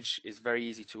dosage is very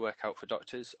easy to work out for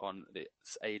doctors on the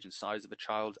age and size of a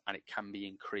child, and it can be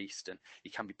increased and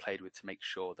it can be played with to make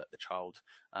sure that the child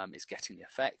is getting the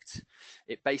effect.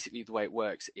 It basically, the way it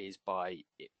works is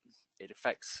it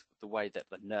affects the way that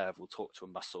the nerve will talk to a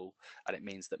muscle, and it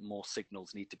means that more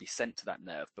signals need to be sent to that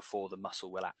nerve before the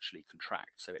muscle will actually contract,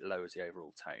 so it lowers the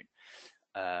overall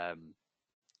tone.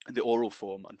 The oral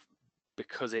form,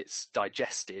 because it's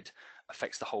digested,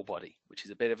 affects the whole body, which is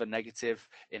a bit of a negative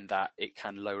in that it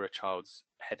can lower a child's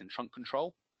head and trunk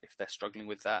control if they're struggling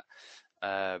with that,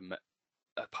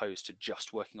 opposed to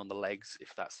just working on the legs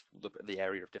if that's the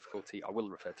area of difficulty. I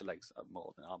will refer to legs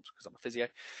more than arms because I'm a physio.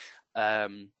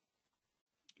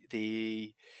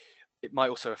 It might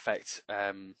also affect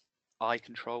eye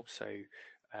control, so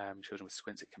children with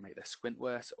squints, it can make their squint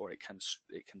worse, or it can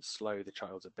slow the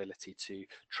child's ability to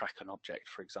track an object,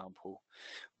 for example.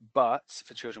 But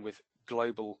for children with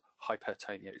global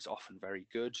hypertonia, it's often very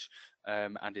good,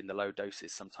 and in the low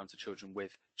doses, sometimes the children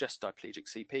with just diplegic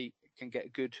CP can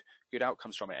get good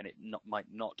outcomes from it, and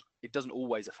it doesn't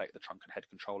always affect the trunk and head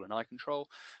control and eye control.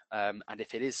 And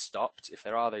if it is stopped, if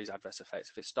there are those adverse effects,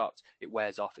 if it's stopped, it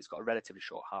wears off. It's got a relatively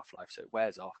short half-life, so it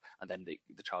wears off, and then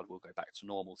the child will go back to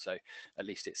normal. So at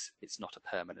least it's not a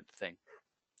permanent thing.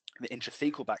 The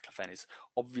intrathecal baclofen is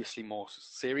obviously more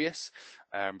serious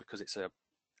because it's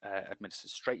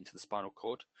administered straight into the spinal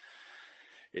cord.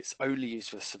 It's only used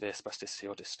for severe spasticity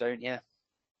or dystonia,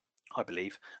 I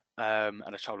believe, and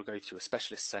a child will go to a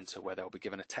specialist centre where they'll be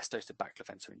given a test dose of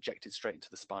baclofen, so injected straight into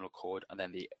the spinal cord, and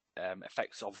then the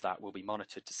effects of that will be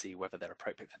monitored to see whether they're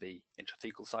appropriate for the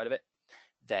intrathecal side of it.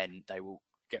 Then they will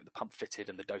get the pump fitted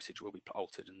and the dosage will be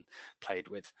altered and played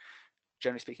with.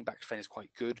 Generally speaking, baclofen is quite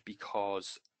good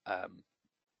because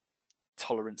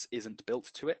tolerance isn't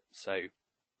built to it, so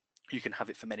you can have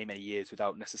it for many, many years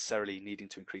without necessarily needing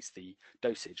to increase the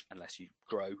dosage unless you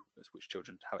grow, which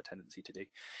children have a tendency to do.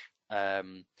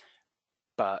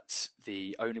 But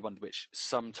the only one which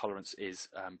some tolerance is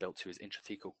built to is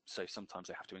intrathecal. So sometimes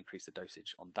they have to increase the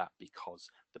dosage on that because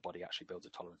the body actually builds a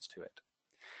tolerance to it.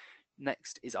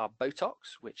 Next is our Botox,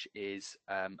 which is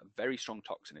a very strong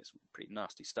toxin. It's pretty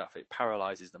nasty stuff. It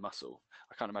paralyzes the muscle.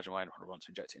 I can't imagine why anyone would want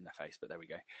to inject it in their face, but there we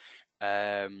go.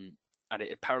 And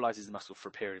it paralyzes the muscle for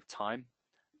a period of time.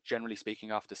 Generally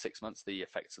speaking, after 6 months, the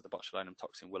effects of the botulinum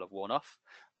toxin will have worn off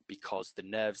because the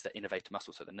nerves that innervate a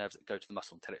muscle, so the nerves that go to the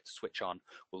muscle and tell it to switch on,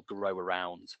 will grow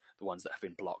around the ones that have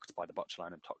been blocked by the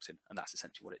botulinum toxin. And that's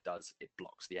essentially what it does. It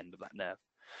blocks the end of that nerve.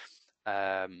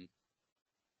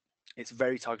 It's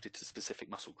very targeted to specific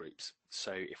muscle groups.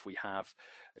 So if we have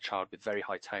a child with very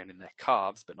high tone in their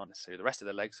calves, but not necessarily the rest of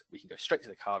their legs, we can go straight to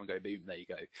the calf and go, boom, there you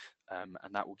go. And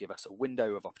that will give us a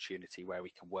window of opportunity where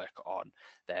we can work on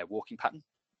their walking pattern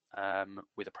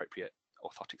with appropriate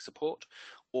orthotic support.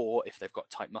 Or if they've got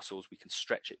tight muscles, we can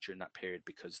stretch it during that period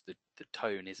because the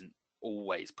tone isn't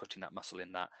always putting that muscle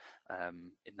in that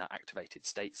activated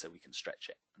state so we can stretch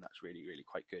it, and that's really, really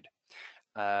quite good.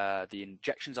 The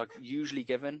injections are usually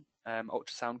given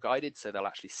ultrasound guided, so they'll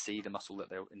actually see the muscle that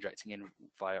they're injecting in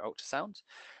via ultrasound.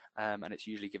 And it's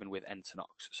usually given with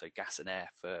Entonox, so gas and air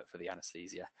for the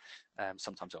anesthesia.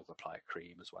 Sometimes they'll apply a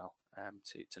cream as well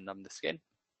to numb the skin.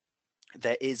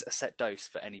 There is a set dose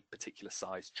for any particular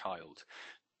size child,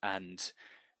 and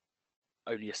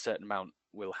only a certain amount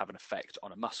will have an effect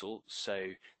on a muscle. So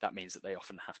that means that they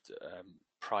often have to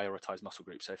prioritize muscle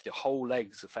groups. So if the whole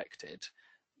leg's affected,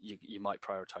 you might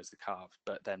prioritize the calves,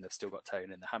 but then they've still got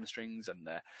tone in the hamstrings and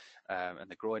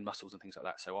the groin muscles and things like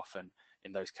that. So often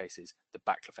in those cases, the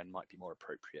baclofen might be more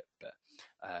appropriate, but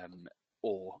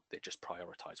or they just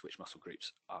prioritize which muscle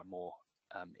groups are more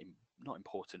not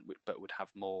important, but would have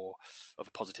more of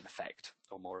a positive effect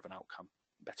or more of an outcome,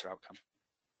 better outcome.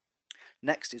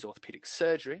 Next is orthopedic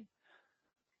surgery.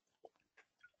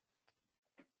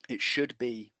 It should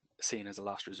be seen as a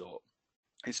last resort.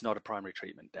 It's not a primary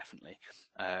treatment, definitely.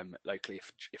 Locally,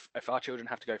 if our children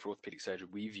have to go for orthopedic surgery,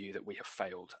 we view that we have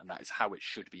failed, and that is how it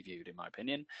should be viewed, in my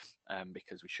opinion,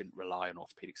 because we shouldn't rely on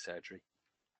orthopedic surgery.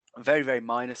 Very, very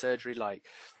minor surgery, like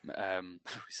we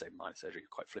say minor surgery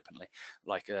quite flippantly,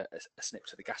 like a snip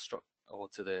to the gastroc or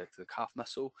to the calf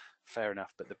muscle, fair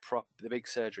enough. But the big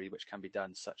surgery, which can be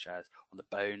done, such as on the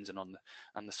bones and on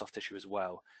the soft tissue as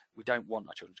well, we don't want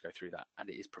our children to go through that, and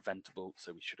it is preventable,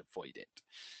 so we should avoid it.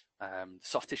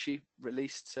 Soft tissue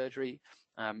released surgery,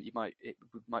 it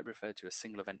might refer to a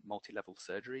single event multi-level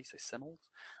surgery, so SEMLS,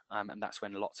 and that's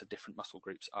when lots of different muscle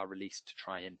groups are released to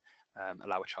try and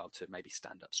allow a child to maybe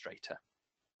stand up straighter.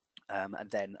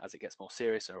 And then as it gets more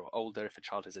serious or older, if a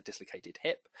child has a dislocated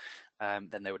hip,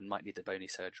 then they might need the bony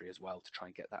surgery as well to try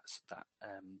and get that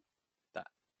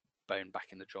bone back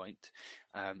in the joint,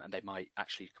 and they might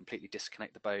actually completely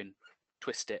disconnect the bone,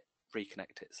 twist it,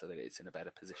 reconnect it so that it's in a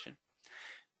better position.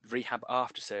 Rehab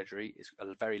after surgery is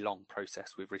a very long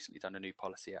process. We've recently done a new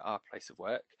policy at our place of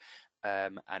work,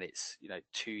 and it's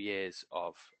 2 years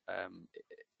of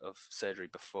surgery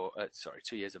before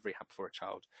 2 years of rehab before a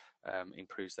child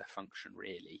improves their function,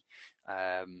 really.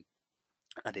 And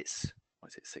it's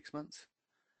 6 months?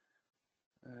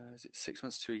 Is it 6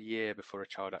 months to a year before a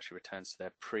child actually returns to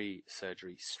their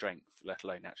pre-surgery strength, let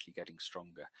alone actually getting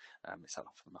stronger? It's that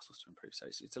long for the muscles to improve. So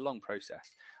it's a long process,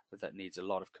 but that needs a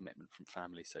lot of commitment from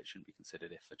family. So it shouldn't be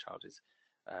considered if a child is,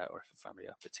 or if a family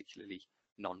are particularly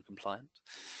non-compliant.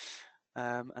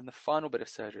 And the final bit of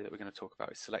surgery that we're going to talk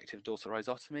about is selective dorsal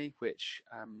rhizotomy, which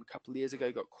a couple of years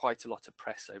ago got quite a lot of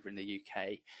press over in the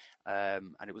UK,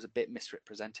 and it was a bit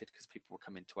misrepresented because people were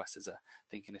coming to us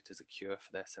thinking it as a cure for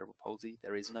their cerebral palsy.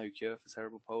 There is no cure for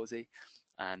cerebral palsy,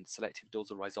 and selective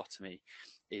dorsal rhizotomy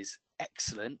is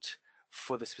excellent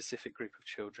for the specific group of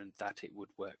children that it would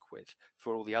work with.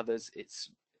 For all the others,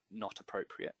 it's not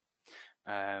appropriate.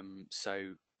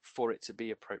 So for it to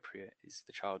be appropriate is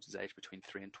the child's age between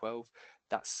 3 and 12.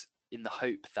 That's in the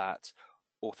hope that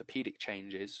orthopedic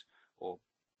changes or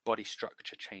body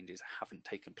structure changes haven't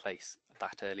taken place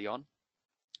that early on,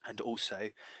 and also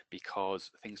because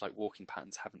things like walking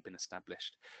patterns haven't been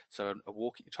established. So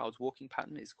a child's walking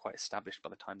pattern is quite established by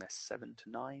the time they're 7 to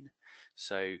 9.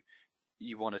 So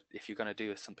if you're going to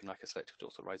do something like a selective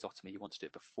dorsal rhizotomy, you want to do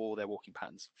it before their walking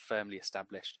pattern's firmly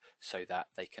established, so that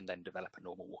they can then develop a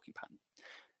normal walking pattern.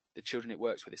 The children it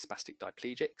works with is spastic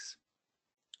diplegics,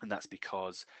 and that's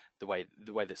because the way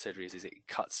that surgery is it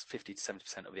cuts 50 to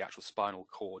 70% of the actual spinal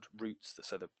cord roots,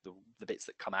 so the bits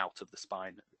that come out of the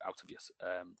spine, out of your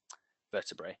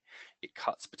vertebrae. It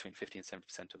cuts between 50 and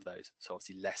 70% of those, so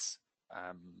obviously less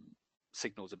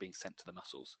signals are being sent to the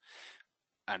muscles,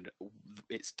 and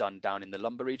it's done down in the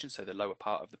lumbar region, so the lower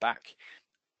part of the back,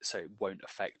 so it won't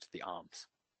affect the arms.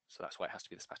 So that's why it has to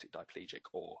be the spastic diplegic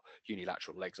or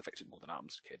unilateral legs affected more than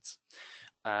arms kids.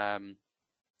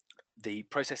 The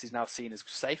process is now seen as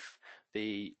safe.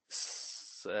 The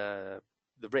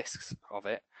risks of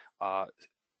it are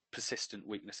persistent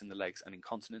weakness in the legs and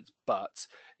incontinence, but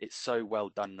it's so well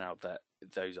done now that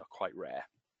those are quite rare.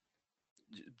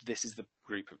 This is the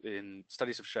group in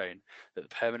studies have shown that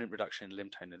the permanent reduction in limb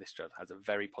tone in this child has a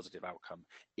very positive outcome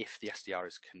if the SDR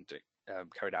is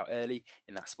carried out early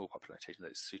in that small population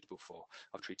that it's suitable for.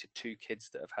 I've treated 2 kids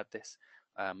that have had this.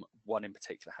 One in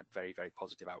particular had very, very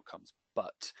positive outcomes,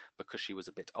 but because she was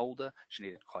a bit older, she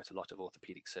needed quite a lot of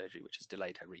orthopedic surgery, which has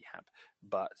delayed her rehab.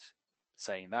 But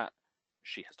saying that,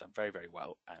 she has done very, very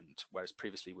well, and whereas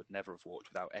previously would never have walked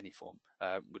without any form,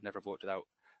 would never have walked without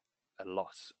a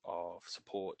loss of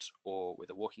support or with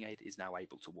a walking aid is now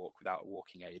able to walk without a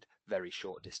walking aid very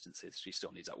short distances. She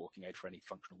still needs that walking aid for any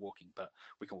functional walking, but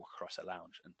we can walk across a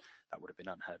lounge, and that would have been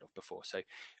unheard of before. So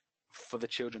for the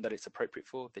children that it's appropriate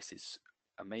for, this is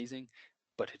amazing,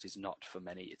 but it is not for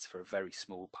many. It's for a very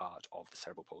small part of the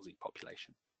cerebral palsy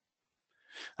population.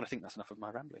 And I think that's enough of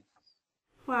my rambling.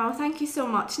 Wow, thank you so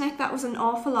much, Nick. That was an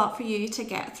awful lot for you to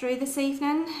get through this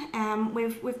evening.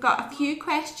 We've got a few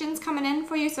questions coming in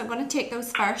for you, so I'm going to take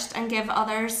those first and give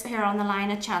others who are on the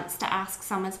line a chance to ask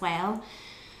some as well.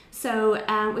 So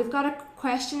we've got a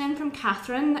question in from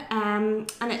Catherine,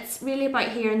 and it's really about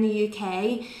here in the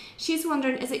UK. She's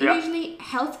wondering, is it usually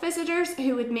health visitors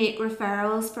who would make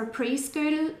referrals for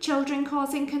preschool children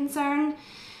causing concern?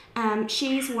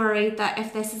 She's worried that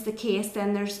if this is the case,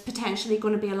 then there's potentially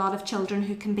going to be a lot of children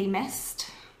who can be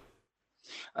missed.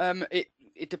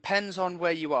 It depends on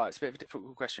where you are. It's a bit of a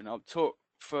difficult question. I'll talk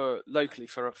for locally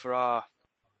for our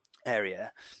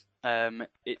area.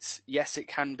 Yes, it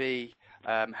can be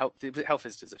health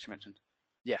visitors that you mentioned.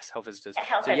 Yes, health visitors.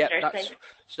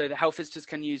 So the health visitors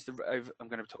can use I'm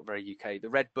going to talk very UK, the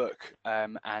Red Book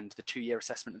and the 2-year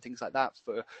assessment and things like that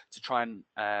to try and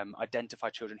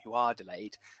identify children who are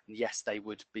delayed. And yes, they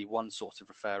would be one sort of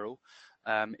referral.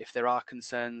 If there are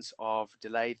concerns of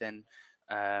delay, then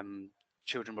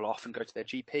children will often go to their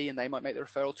GP, and they might make the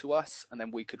referral to us, and then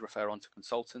we could refer on to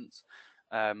consultants,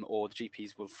 or the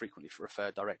GPs will frequently refer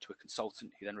direct to a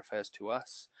consultant who then refers to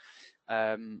us.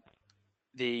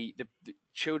 The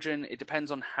children, it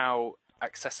depends on how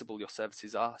accessible your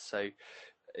services are,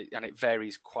 and it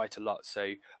varies quite a lot.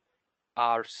 So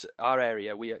our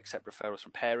area, we accept referrals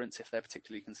from parents. If they're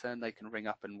particularly concerned, they can ring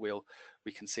up and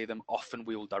we can see them. Often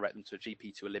we will direct them to a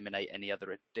GP to eliminate any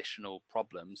other additional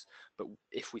problems, but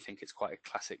if we think it's quite a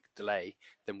classic delay,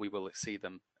 then we will see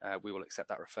them, we will accept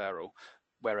that referral.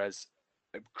 Whereas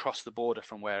across the border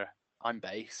from where I'm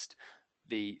based,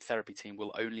 the therapy team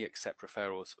will only accept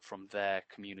referrals from their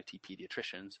community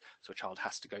paediatricians. So a child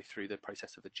has to go through the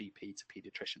process of a GP to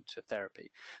paediatrician to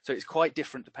therapy. So it's quite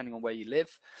different depending on where you live.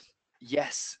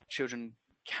 Yes, children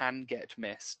can get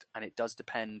missed, and it does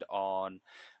depend on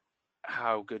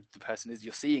how good the person is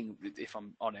you're seeing, if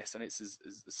I'm honest, and it's as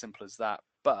simple as that.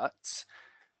 But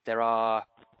there are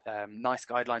nice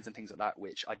guidelines and things like that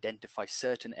which identify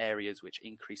certain areas which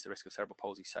increase the risk of cerebral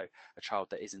palsy. So a child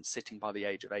that isn't sitting by the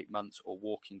age of 8 months or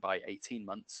walking by 18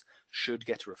 months should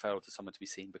get a referral to someone to be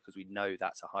seen, because we know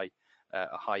that's a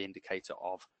high indicator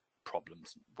of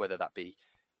problems, whether that be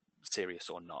serious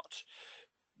or not.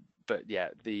 But yeah,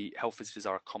 the health visitors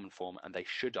are a common form, and they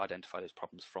should identify those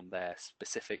problems from their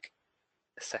specific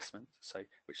assessment,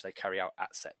 which they carry out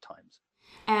at set times.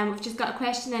 We've just got a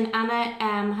question in.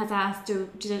 Anna has asked,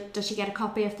 does she get a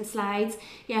copy of the slides?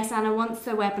 Yes, Anna, once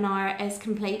the webinar is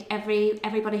complete,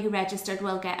 everybody who registered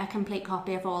will get a complete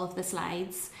copy of all of the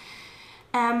slides.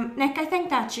 Nick, I think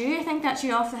that's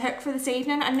you off the hook for this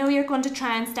evening. I know you're going to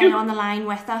try and stay on the line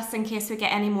with us in case we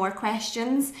get any more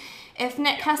questions. If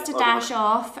Nick has to dash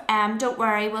off, don't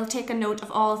worry, we'll take a note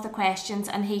of all of the questions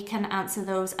and he can answer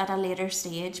those at a later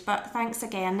stage. But thanks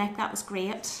again, Nick, that was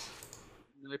great.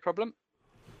 No problem.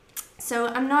 So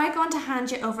I'm now going to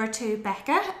hand you over to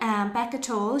Becca. Becca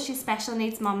Toll, she's special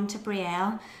needs mum to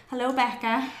Brielle. Hello,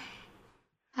 Becca.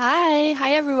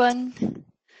 Hi everyone.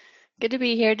 Good to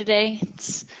be here today.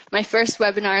 It's my first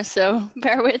webinar, so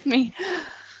bear with me.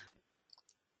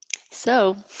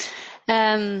 So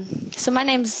my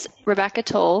name's Rebecca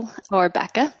Toll, or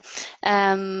Becca.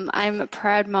 I'm a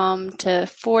proud mom to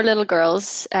 4 little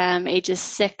girls, ages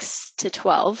 6 to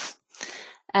 12.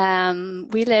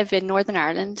 We live in Northern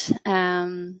Ireland,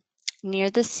 near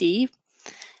the sea.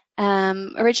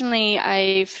 Originally,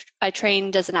 I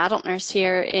trained as an adult nurse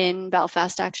here in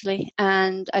Belfast, actually,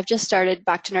 and I've just started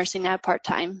back to nursing now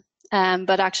part-time.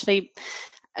 But actually,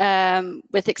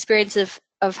 with experience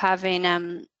of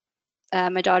having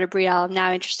my daughter Brielle,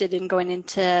 now interested in going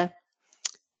into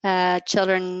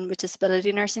children with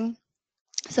disability nursing.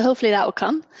 So hopefully that will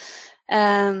come.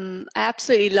 I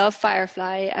absolutely love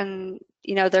Firefly and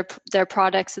their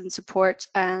products and support,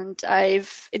 and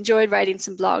I've enjoyed writing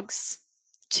some blogs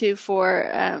too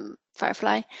for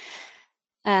Firefly.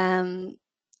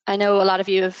 I know a lot of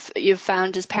you've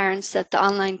found as parents that the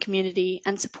online community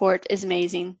and support is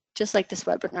amazing, just like this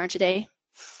webinar today.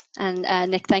 And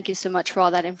Nick, thank you so much for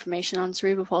all that information on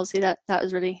cerebral palsy. That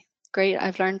was really great.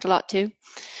 I've learned a lot too.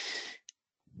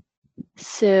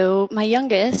 So my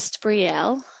youngest,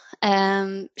 Brielle,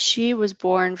 she was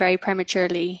born very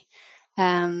prematurely,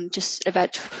 just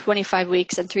about 25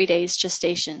 weeks and 3 days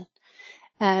gestation.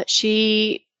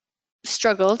 She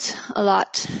struggled a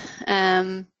lot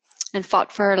and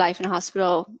fought for her life in a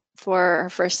hospital for her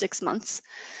first 6 months.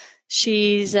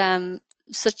 She's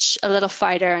such a little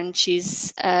fighter, and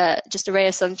she's just a ray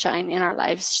of sunshine in our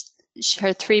lives.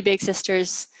 Her 3 big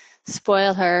sisters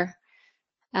spoil her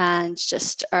and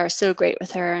just are so great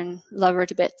with her and love her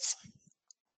to bits.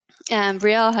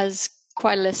 Brielle has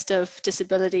quite a list of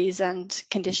disabilities and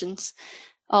conditions,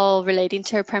 all relating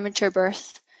to her premature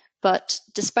birth. But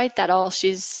despite that all,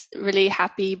 she's a really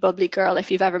happy, bubbly girl.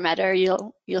 If you've ever met her,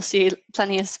 you'll see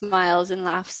plenty of smiles and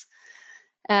laughs.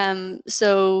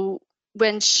 So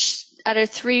when at her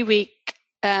 3-week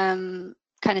kind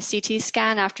of CT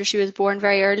scan after she was born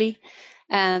very early,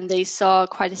 they saw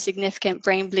quite a significant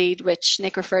brain bleed, which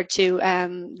Nick referred to.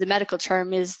 The medical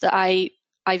term is the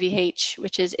IVH,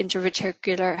 which is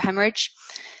intraventricular hemorrhage,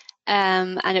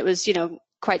 and it was,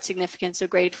 quite significant, so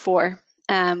grade 4.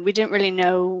 We didn't really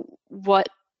know what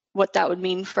that would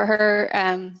mean for her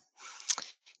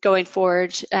going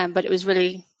forward, but it was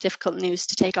really difficult news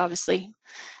to take, obviously,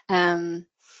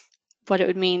 what it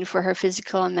would mean for her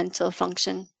physical and mental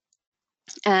function.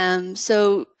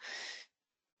 So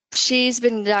she's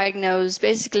been diagnosed,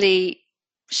 basically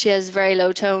she has very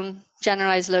low tone,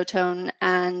 generalized low tone,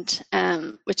 and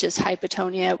which is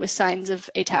hypotonia with signs of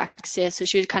ataxia. So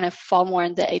she would kind of fall more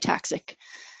in the ataxic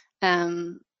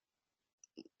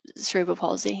cerebral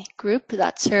palsy group.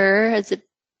 That's her as a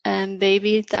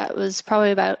baby. That was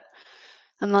probably about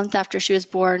a month after she was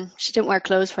born. She didn't wear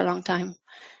clothes for a long time,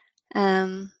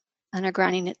 and her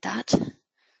granny knit that.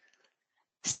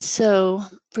 So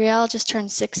Brielle just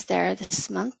turned 6 there this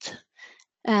month.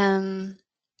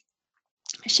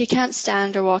 She can't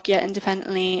stand or walk yet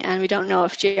independently, and we don't know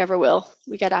if she ever will.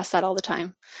 We get asked that all the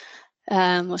time.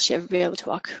 Will she ever be able to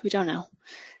walk? We don't know.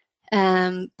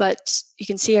 But you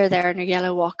can see her there in her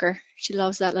yellow walker. She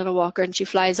loves that little walker, and she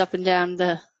flies up and down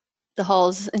the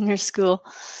halls in her school.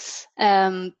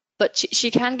 But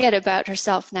she can get about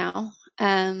herself now.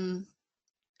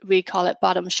 We call it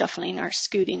bottom shuffling or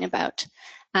scooting about.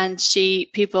 And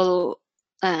people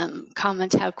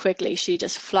comment how quickly she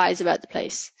just flies about the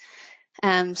place,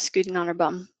 scooting on her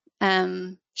bum.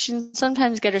 She can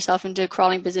sometimes get herself into a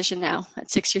crawling position now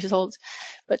at 6 years old,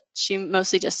 but she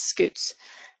mostly just scoots.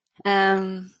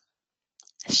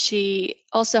 She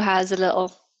also has a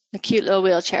cute little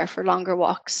wheelchair for longer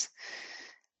walks.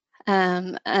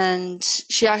 And her balance,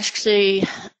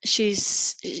 she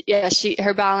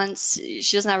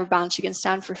doesn't have her balance. She can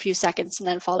stand for a few seconds and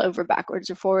then fall over backwards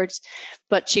or forwards,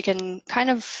 but she can kind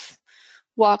of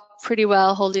walk pretty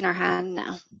well holding her hand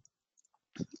now.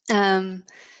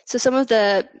 So some of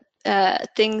the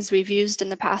things we've used in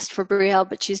the past for Brielle,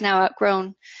 but she's now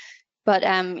outgrown. But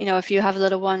if you have a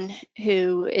little one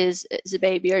who is a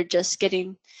baby or just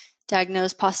getting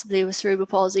diagnosed possibly with cerebral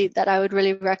palsy, that I would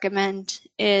really recommend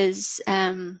is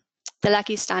the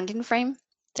Lecky standing frame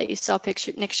that you saw.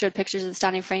 Nick showed pictures of the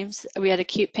standing frames. We had a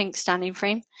cute pink standing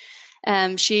frame.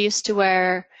 She used to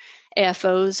wear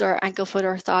AFOs or ankle foot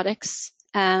orthotics.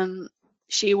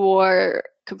 She wore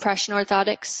compression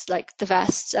orthotics like the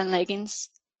vests and leggings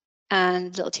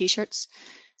and little t-shirts.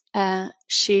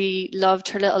 She loved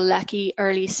her little Lecky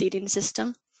early seating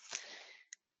system.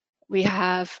 We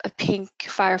have a pink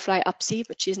Firefly Upsy,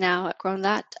 but she's now outgrown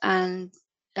that, and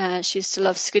she used to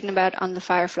love scooting about on the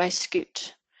Firefly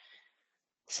Scoot.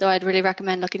 So I'd really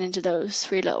recommend looking into those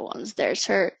 3 little ones. There's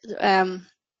her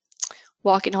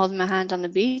walking, holding my hand on the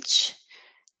beach.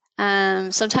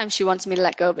 Sometimes she wants me to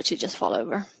let go, but she'd just fall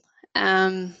over.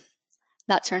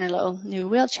 That's her in a little new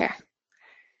wheelchair.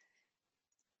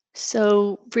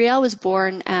 So Brielle was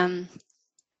born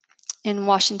in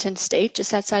Washington State,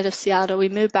 just outside of Seattle. We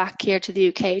moved back here to the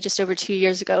UK just over 2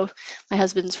 years ago. My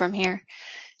husband's from here,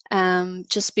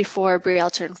 just before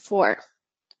Brielle turned 4.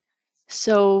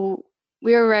 So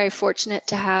we were very fortunate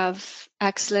to have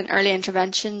excellent early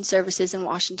intervention services in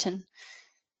Washington.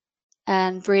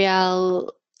 And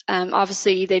Brielle,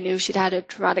 obviously they knew she'd had a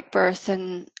traumatic birth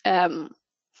and a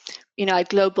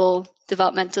global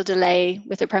developmental delay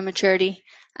with her prematurity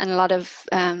and a lot of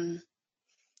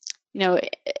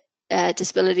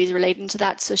disabilities relating to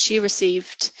that. So she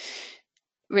received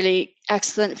really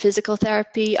excellent physical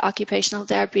therapy, occupational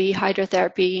therapy,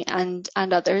 hydrotherapy, and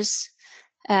others.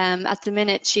 At the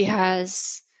minute, she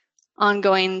has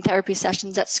ongoing therapy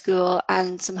sessions at school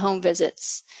and some home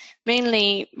visits,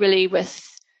 mainly really with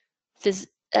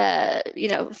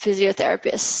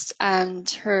physiotherapists and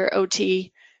her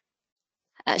OT.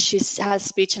 She has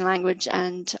speech and language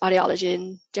and audiology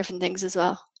and different things as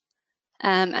well,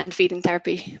 and feeding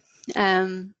therapy.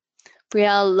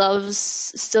 Brielle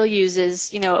still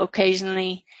uses,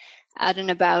 occasionally out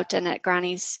and about and at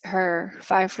Granny's, her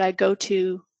Firefly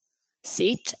go-to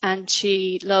seat, and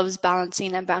she loves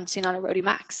balancing and bouncing on a Roadie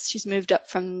Max. She's moved up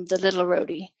from the little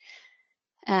Roadie.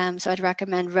 So I'd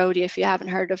recommend Roadie if you haven't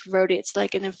heard of Roadie. It's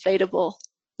like an inflatable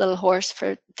little horse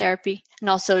for therapy. And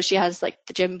also she has like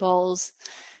the gym balls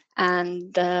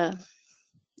and the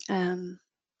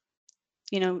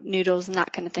noodles and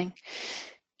that kind of thing.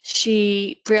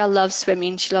 Brielle loves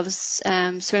swimming. She loves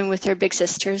swimming with her big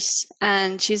sisters,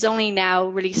 and she's only now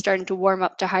really starting to warm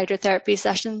up to hydrotherapy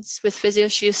sessions with physio.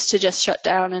 She used to just shut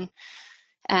down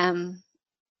and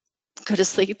go to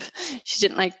sleep. She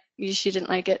didn't like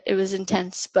it. It was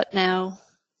intense, but now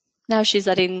she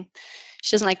doesn't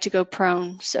like to go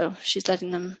prone, so she's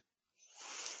letting them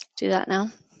do that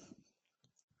now.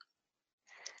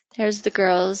 There's the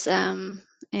girls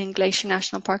in Glacier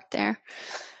National Park there.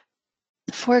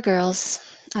 4 girls,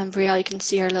 and Brielle, you can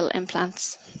see her little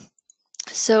implants.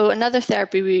 So another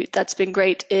therapy that's been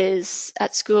great is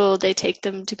at school they take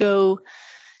them to go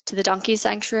to the donkey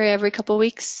sanctuary every couple of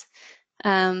weeks,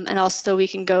 and also we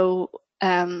can go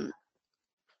with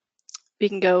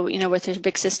her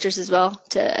big sisters as well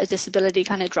to a disability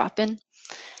kind of drop-in.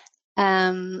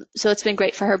 So it's been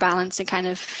great for her balance and kind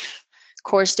of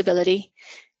core stability.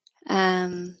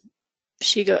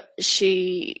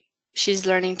 She's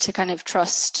learning to kind of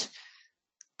trust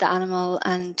the animal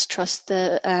and trust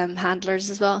the handlers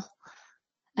as well.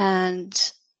 And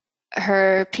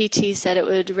her PT said it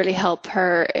would really help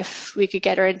her if we could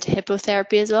get her into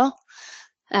hippotherapy as well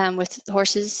with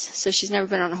horses. So she's never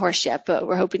been on a horse yet, but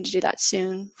we're hoping to do that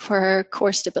soon for her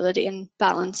core stability and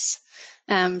balance.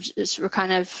 We're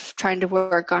kind of trying to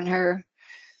work on her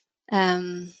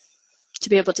to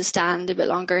be able to stand a bit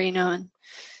longer,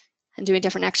 and doing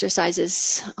different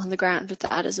exercises on the ground with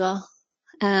that as well.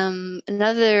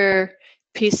 Another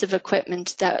piece of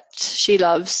equipment that she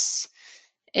loves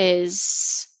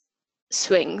is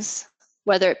swings,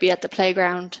 whether it be at the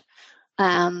playground,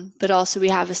 but also we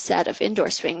have a set of indoor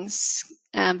swings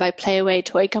by Playaway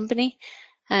Toy Company.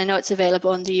 And I know it's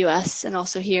available in the US and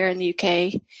also here in the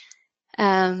UK,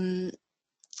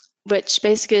 which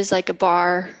basically is like a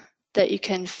bar that you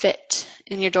can fit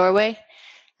in your doorway.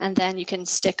 And then you can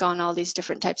stick on all these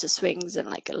different types of swings, and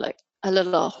like a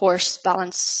little horse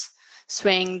balance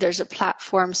swing. There's a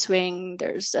platform swing.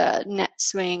 There's a net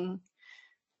swing,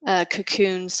 a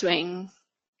cocoon swing,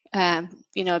 a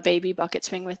baby bucket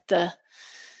swing with the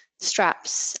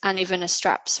straps, and even a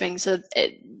strap swing. So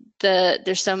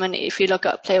there's so many. If you look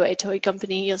up Playaway Toy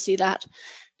Company, you'll see that.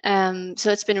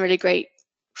 So it's been really great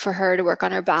for her to work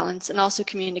on her balance and also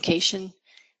communication.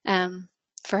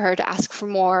 For her to ask for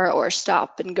more or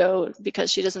stop and go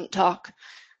because she doesn't talk.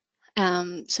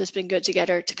 So it's been good to get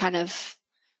her to kind of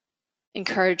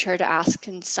encourage her to ask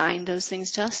and sign those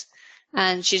things to us.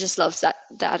 And she just loves that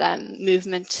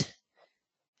movement.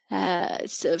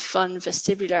 It's a fun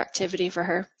vestibular activity for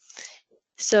her.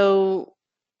 So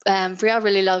Brielle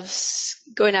really loves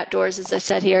going outdoors, as I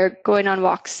said here, going on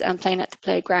walks and playing at the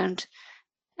playground.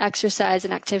 Exercise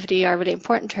and activity are really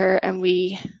important to her, and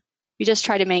we just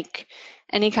try to make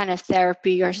any kind of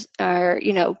therapy or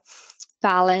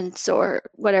balance or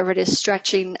whatever it is,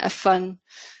 stretching, a fun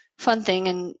thing,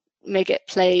 and make it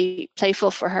playful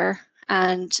for her.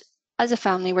 And as a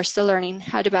family, we're still learning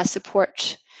how to best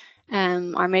support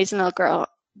our amazing little girl,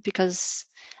 because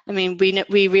we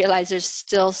realize there's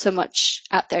still so much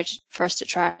out there for us to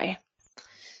try.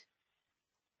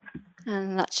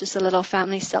 And that's just a little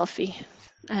family selfie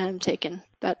taken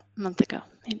about a month ago,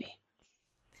 maybe.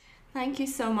 Thank you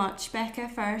so much, Becca,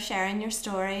 for sharing your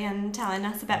story and telling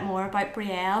us a bit more about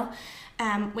Brielle.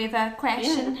 We have a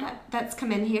question that's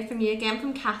come in here from you again,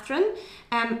 from Catherine.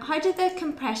 How did the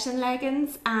compression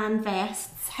leggings and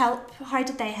vests help? How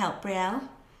did they help Brielle?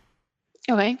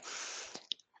 Okay.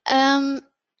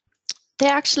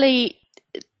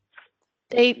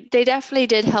 They definitely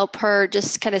did help her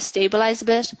just kind of stabilize a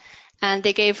bit, and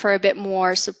they gave her a bit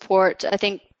more support. I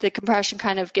think the compression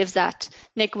kind of gives that.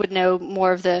 Nick would know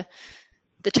more of the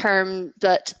term,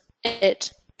 but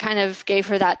it kind of gave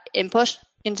her that input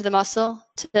into the muscle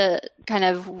to kind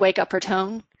of wake up her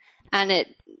tone, and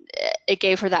it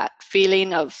gave her that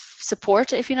feeling of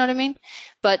support, if you know what I mean.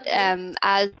 But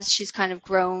as she's kind of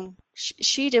grown,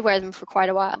 she did wear them for quite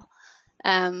a while,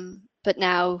 but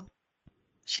now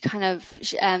she kind of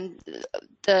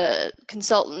the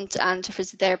consultant and her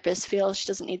physiotherapist feel she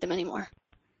doesn't need them anymore.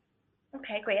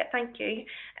 Okay, great, thank you.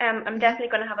 I'm definitely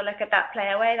going to have a look at that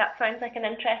Playaway. That sounds like an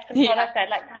interesting product. I'd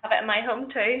like to have it in my home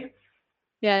too.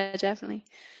 Yeah, definitely.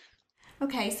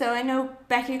 Okay, so I know,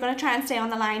 Becky, you're going to try and stay on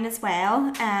the line as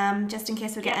well, just in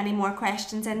case we get any more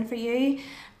questions in for you.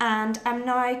 And I'm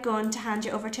now going to hand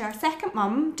you over to our second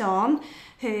mum, Dawn,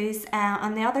 who's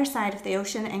on the other side of the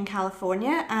ocean in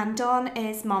California. And Dawn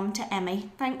is mum to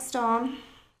Emmy. Thanks, Dawn.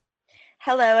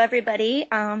 Hello, everybody.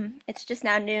 It's just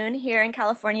now noon here in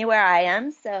California where I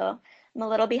am, so I'm a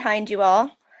little behind you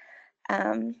all.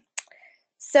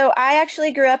 So I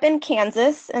actually grew up in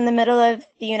Kansas in the middle of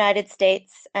the United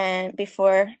States and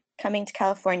before coming to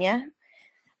California.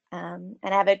 And I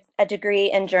have a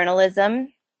degree in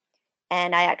journalism,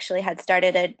 and I actually had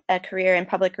started a career in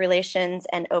public relations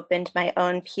and opened my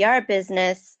own PR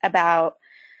business about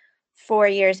 4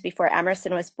 years before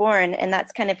Emerson was born. And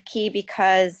that's kind of key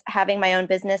because having my own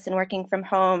business and working from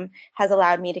home has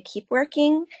allowed me to keep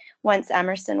working once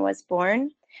Emerson was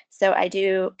born. So I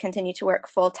do continue to work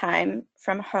full-time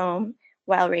from home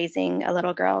while raising a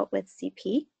little girl with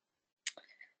CP.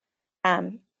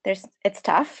 It's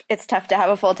tough. It's tough to have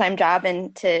a full-time job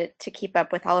and to keep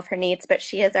up with all of her needs, but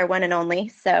she is our one and only,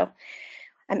 so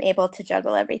I'm able to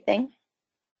juggle everything.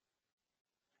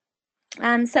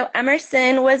 So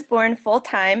Emerson was born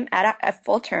full-time, at a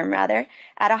full-term rather,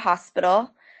 at a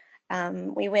hospital.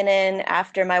 We went in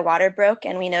after my water broke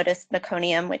and we noticed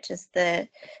meconium, which is the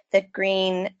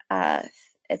green,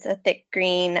 it's a thick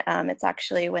green. It's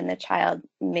actually when the child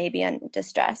may be in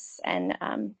distress and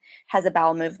has a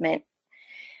bowel movement.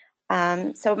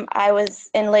 So I was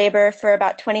in labor for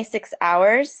about 26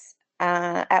 hours,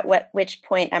 which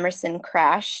point Emerson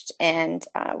crashed, and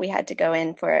we had to go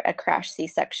in for a crash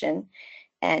C-section.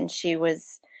 And she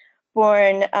was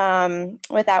born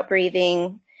without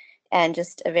breathing and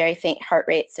just a very faint heart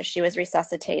rate. So she was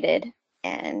resuscitated,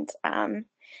 and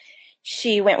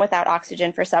she went without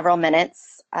oxygen for several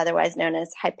minutes, otherwise known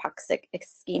as hypoxic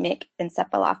ischemic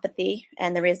encephalopathy.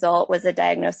 And the result was a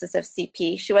diagnosis of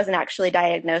CP. She wasn't actually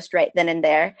diagnosed right then and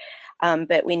there,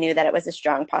 but we knew that it was a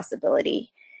strong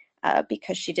possibility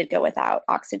because she did go without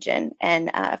oxygen.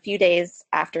 And a few days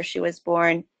after she was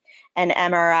born, an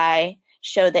MRI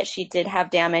showed that she did have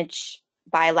damage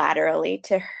bilaterally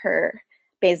to her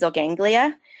basal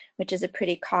ganglia, which is a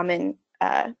pretty common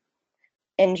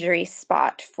injury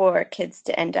spot for kids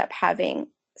to end up having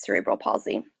cerebral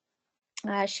palsy.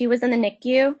 She was in the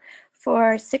NICU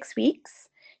for 6 weeks.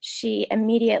 She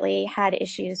immediately had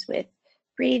issues with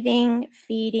breathing,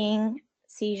 feeding,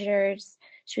 seizures.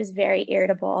 She was very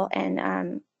irritable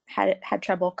and had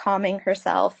trouble calming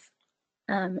herself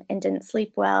and didn't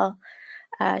sleep well.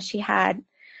 She had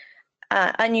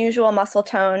unusual muscle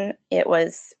tone. It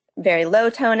was very low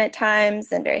tone at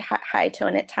times and very high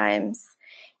tone at times.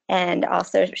 And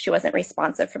also she wasn't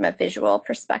responsive from a visual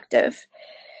perspective.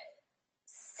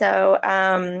 So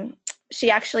she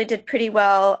actually did pretty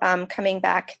well coming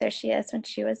back. There she is when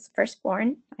she was first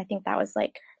born. I think that was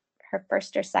like her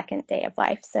first or second day of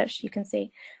life. So you can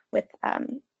see with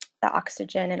the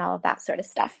oxygen and all of that sort of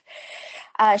stuff.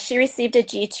 She received a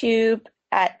G-tube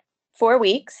at 4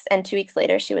 weeks, and 2 weeks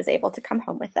later she was able to come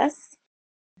home with us.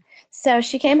 So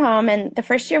she came home, and the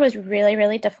first year was really,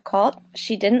 really difficult.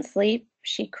 She didn't sleep.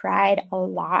 She cried a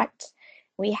lot.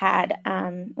 We had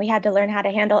to learn how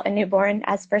to handle a newborn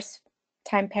as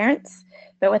first-time parents,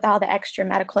 but with all the extra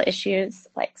medical issues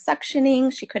like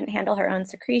suctioning, she couldn't handle her own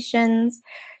secretions.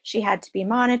 She had to be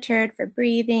monitored for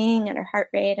breathing and her heart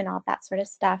rate and all that sort of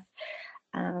stuff.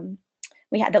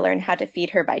 We had to learn how to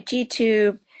feed her by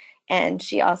G-tube, and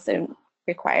she also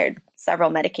required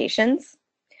several medications.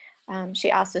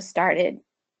 She also started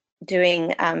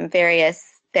doing various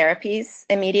therapies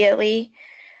immediately.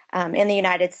 In the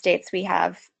United States, we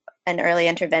have an early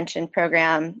intervention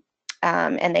program,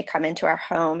 and they come into our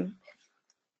home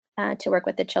to work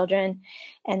with the children.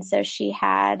 And so she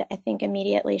had, I think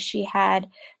immediately she had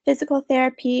physical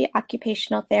therapy,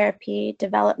 occupational therapy,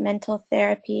 developmental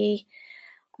therapy.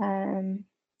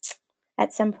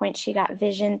 At some point she got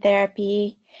vision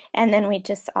therapy. And then we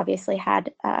just obviously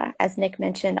had, as Nick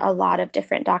mentioned, a lot of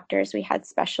different doctors. We had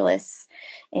specialists,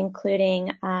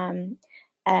 including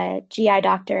a GI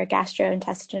doctor, a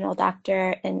gastrointestinal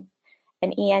doctor, and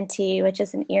an ENT, which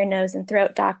is an ear, nose, and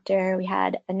throat doctor. We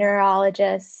had a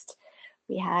neurologist.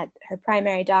 We had her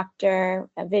primary doctor,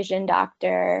 a vision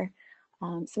doctor.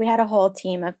 So we had a whole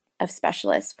team of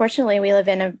specialists. Fortunately, we live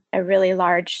in a really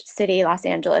large city, Los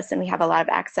Angeles, and we have a lot of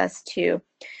access to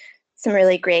some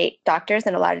really great doctors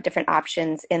and a lot of different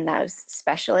options in those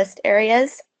specialist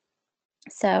areas.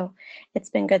 So it's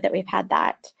been good that we've had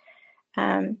that.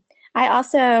 I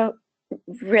also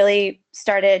really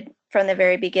started from the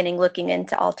very beginning looking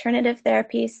into alternative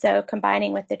therapies, so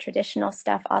combining with the traditional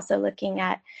stuff, also looking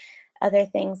at other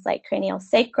things like cranial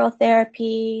sacral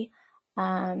therapy,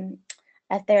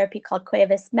 a therapy called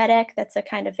Cuevas Medic, that's a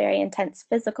kind of very intense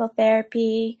physical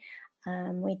therapy.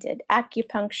 We did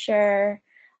acupuncture,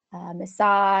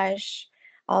 massage,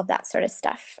 all of that sort of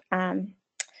stuff.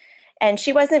 And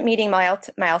she wasn't meeting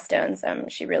milestones.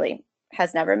 She really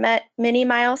has never met many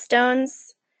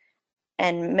milestones.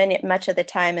 And much of the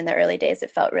time in the early days,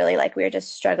 it felt really like we were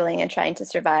just struggling and trying to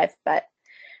survive, but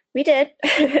we did.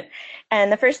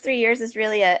 And the first 3 years is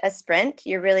really a sprint.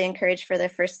 You're really encouraged for the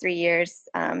first 3 years,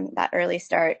 that early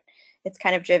start. It's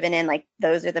kind of driven in like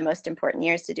those are the most important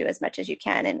years to do as much as you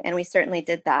can. And we certainly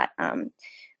did that.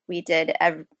 We did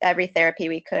every therapy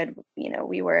we could.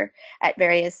 We were at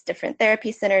various different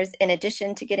therapy centers in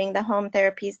addition to getting the home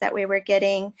therapies that we were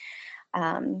getting.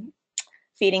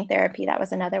 Feeding therapy, that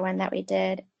was another one that we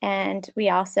did. And we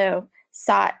also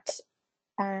sought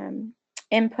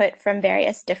input from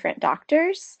various different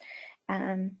doctors.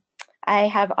 I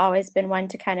have always been one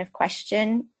to kind of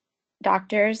question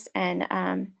doctors and,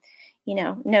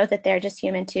 know that they're just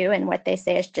human too, and what they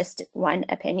say is just one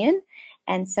opinion.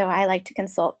 And so I like to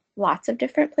consult lots of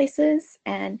different places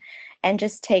and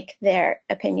just take their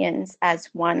opinions as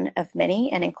one of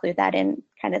many and include that in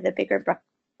kind of the bigger,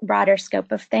 broader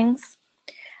scope of things.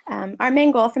 Our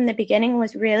main goal from the beginning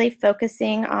was really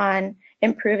focusing on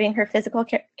improving her physical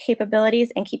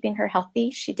capabilities and keeping her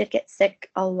healthy. She did get sick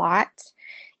a lot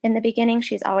in the beginning.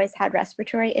 She's always had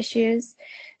respiratory issues.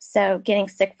 So getting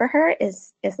sick for her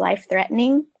is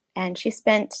life-threatening. And she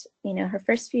spent, her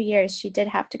first few years, she did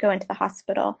have to go into the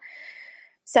hospital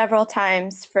several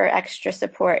times for extra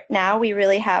support. Now we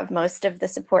really have most of the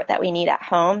support that we need at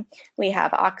home. We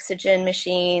have oxygen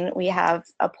machine, we have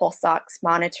a pulse ox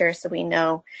monitor so we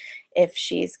know if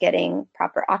she's getting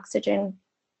proper oxygen.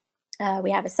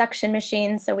 We have a suction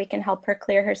machine so we can help her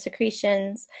clear her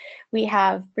secretions. We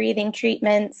have breathing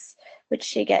treatments, which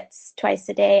she gets twice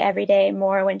a day, every day,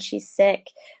 more when she's sick.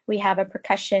 We have a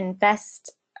percussion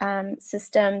vest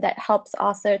system that helps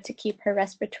also to keep her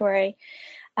respiratory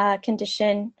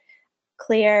condition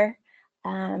clear.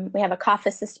 We have a cough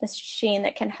assist machine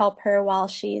that can help her while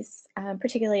she's,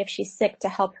 particularly if she's sick, to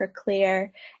help her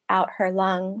clear out her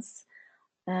lungs.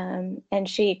 And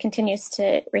she continues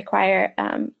to require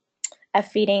a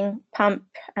feeding pump.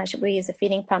 We use a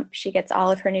feeding pump. She gets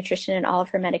all of her nutrition and all of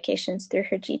her medications through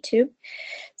her G-tube.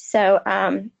 So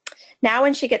now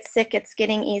when she gets sick, it's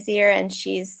getting easier, and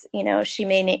she's, she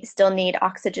may still need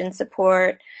oxygen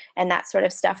support and that sort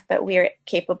of stuff, but we're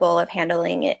capable of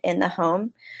handling it in the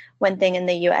home. One thing in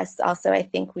the US also, I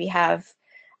think we have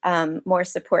more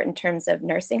support in terms of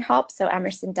nursing help. So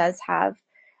Emerson does have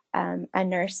a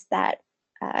nurse that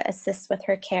assists with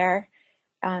her care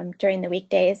during the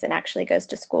weekdays and actually goes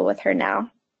to school with her now.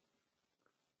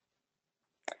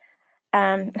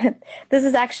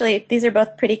 These are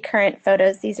both pretty current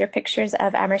photos. These are pictures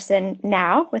of Emerson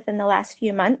now within the last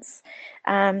few months,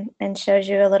 and shows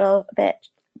you a little bit.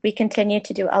 We continue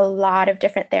to do a lot of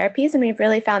different therapies, and we've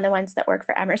really found the ones that work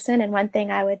for Emerson. And one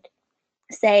thing I would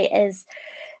say is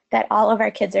that all of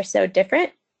our kids are so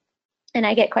different. And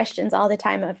I get questions all the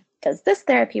time of, does this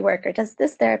therapy work or does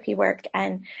this therapy work?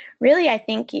 And really, I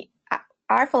think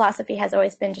our philosophy has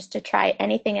always been just to try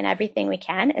anything and everything we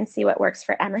can and see what works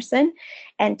for Emerson.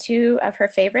 And two of her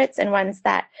favorites, and ones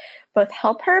that both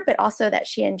help her but also that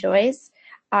she enjoys,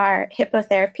 are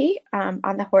hippotherapy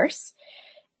on the horse.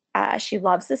 She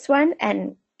loves this one,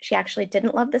 and she actually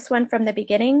didn't love this one from the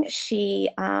beginning.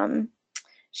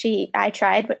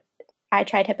 I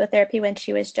tried hippotherapy when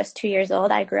she was just 2 years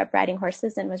old. I grew up riding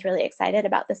horses and was really excited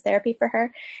about this therapy for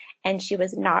her, and she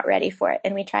was not ready for it.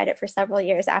 And we tried it for several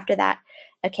years after that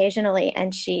occasionally,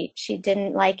 and she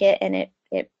didn't like it, and it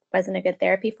wasn't a good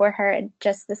therapy for her. And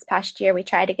just this past year we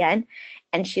tried again,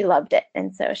 and she loved it.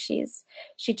 And so she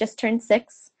just turned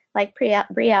 6, like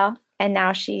Brielle, and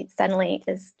now she suddenly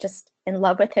is just in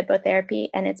love with hippotherapy,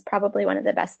 and it's probably one of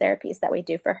the best therapies that we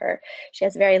do for her. She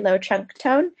has very low trunk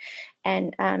tone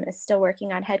and is still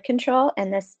working on head control,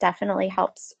 and this definitely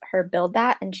helps her build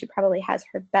that, and she probably has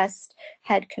her best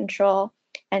head control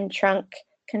and trunk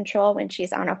control when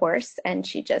she's on a horse. And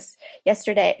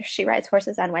yesterday, she rides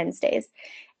horses on Wednesdays,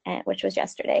 which was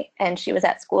yesterday, and she was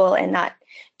at school and not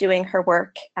doing her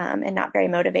work and not very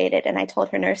motivated, and I told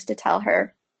her nurse to tell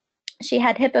her she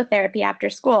had hippotherapy after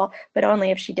school, but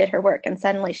only if she did her work, and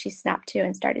suddenly she snapped to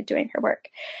and started doing her work.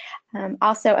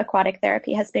 Also, aquatic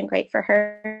therapy has been great for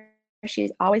her.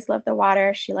 She's always loved the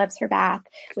water. She loves her bath.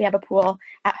 We have a pool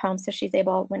at home, so she's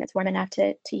able, when it's warm enough,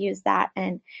 to use that.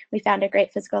 And we found a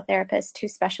great physical therapist who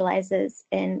specializes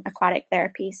in aquatic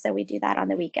therapy, so we do that on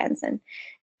the weekends, and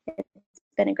it's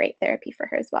been a great therapy for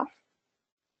her as well.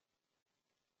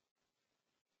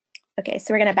 Okay,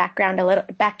 so we're going to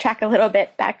backtrack a little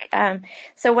bit back.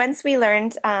 So once we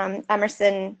learned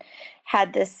Emerson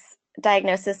had this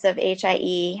diagnosis of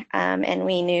HIE, and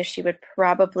we knew she would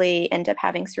probably end up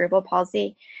having cerebral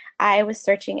palsy, I was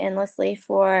searching endlessly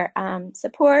for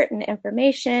support and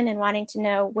information and wanting to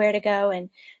know where to go and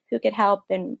who could help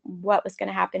and what was going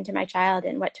to happen to my child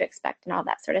and what to expect and all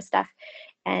that sort of stuff.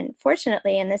 And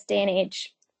fortunately, in this day and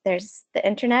age, there's the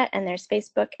internet and there's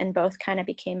Facebook, and both kind of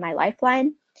became my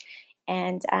lifeline.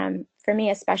 And for me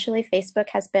especially, Facebook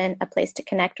has been a place to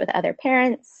connect with other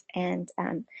parents, and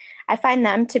I find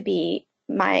them to be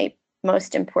my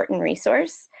most important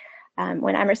resource.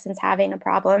 When Emerson's having a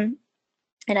problem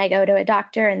and I go to a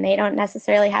doctor and they don't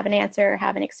necessarily have an answer or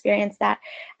haven't experienced that,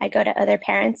 I go to other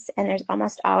parents, and there's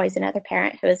almost always another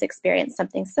parent who has experienced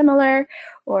something similar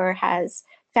or has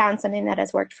found something that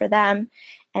has worked for them.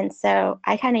 And so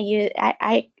I kind of use,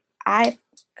 I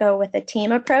go with a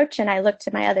team approach, and I look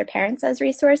to my other parents as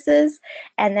resources,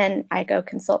 and then I go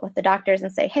consult with the doctors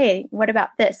and say, hey, what about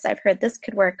this? I've heard this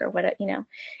could work, or what, you know.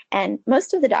 And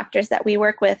most of the doctors that we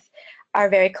work with are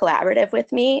very collaborative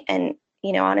with me, and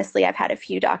you know, honestly, I've had a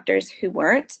few doctors who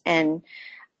weren't, and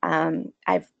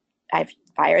I've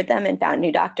fired them and found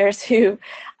new doctors who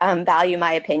value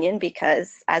my opinion,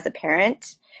 because as a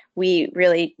parent, we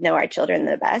really know our children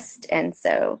the best. And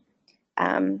so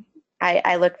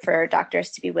I look for doctors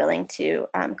to be willing to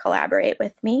collaborate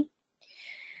with me.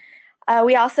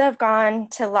 We also have gone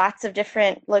to lots of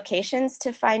different locations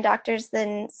to find doctors.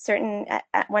 Then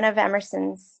one of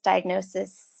Emerson's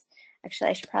diagnosis, actually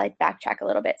I should probably backtrack a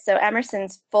little bit. So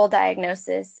Emerson's full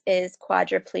diagnosis is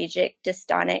quadriplegic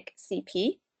dystonic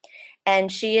CP,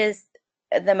 and she is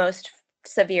the most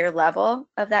severe level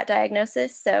of that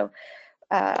diagnosis. So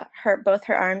both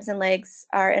her arms and legs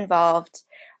are involved.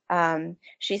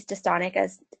 She's dystonic,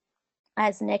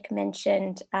 as Nick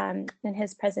mentioned in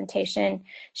his presentation.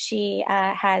 She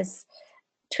has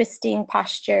twisting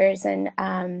postures, and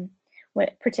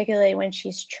particularly when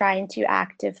she's trying to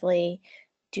actively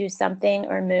do something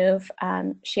or move,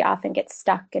 she often gets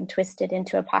stuck and twisted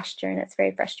into a posture, and it's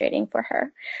very frustrating for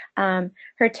her.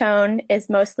 Her tone is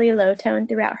mostly low tone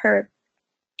throughout her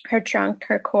trunk,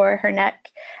 her core, her neck,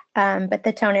 but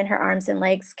the tone in her arms and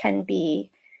legs can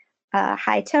be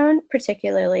high tone,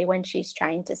 particularly when she's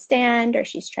trying to stand or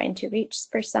she's trying to reach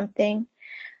for something.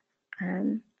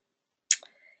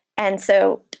 And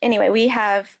so anyway,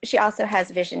 she also has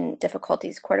vision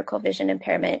difficulties. Cortical vision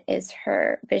impairment is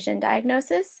her vision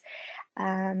diagnosis.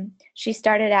 She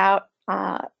started out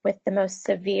with the most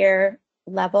severe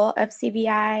level of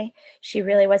CVI. She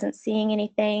really wasn't seeing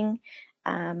anything.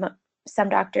 Some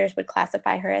doctors would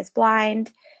classify her as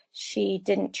blind. She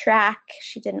didn't track.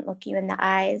 She didn't look you in the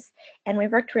eyes. And we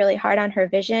worked really hard on her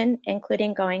vision,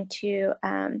 including going to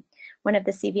one of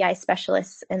the CVI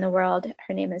specialists in the world.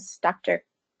 Her name is Dr.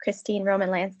 Christine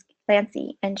Roman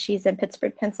Lancy, and she's in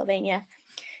Pittsburgh, Pennsylvania.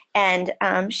 And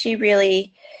she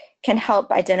really can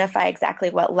help identify exactly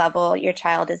what level your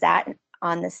child is at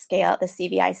on the scale, the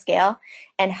CVI scale,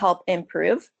 and help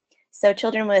improve. So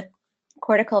children with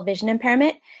cortical vision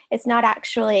impairment, it's not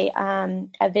actually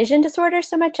a vision disorder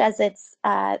so much as it's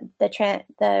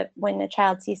when the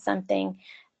child sees something,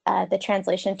 the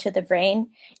translation to the brain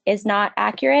is not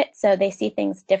accurate, so they see things differently.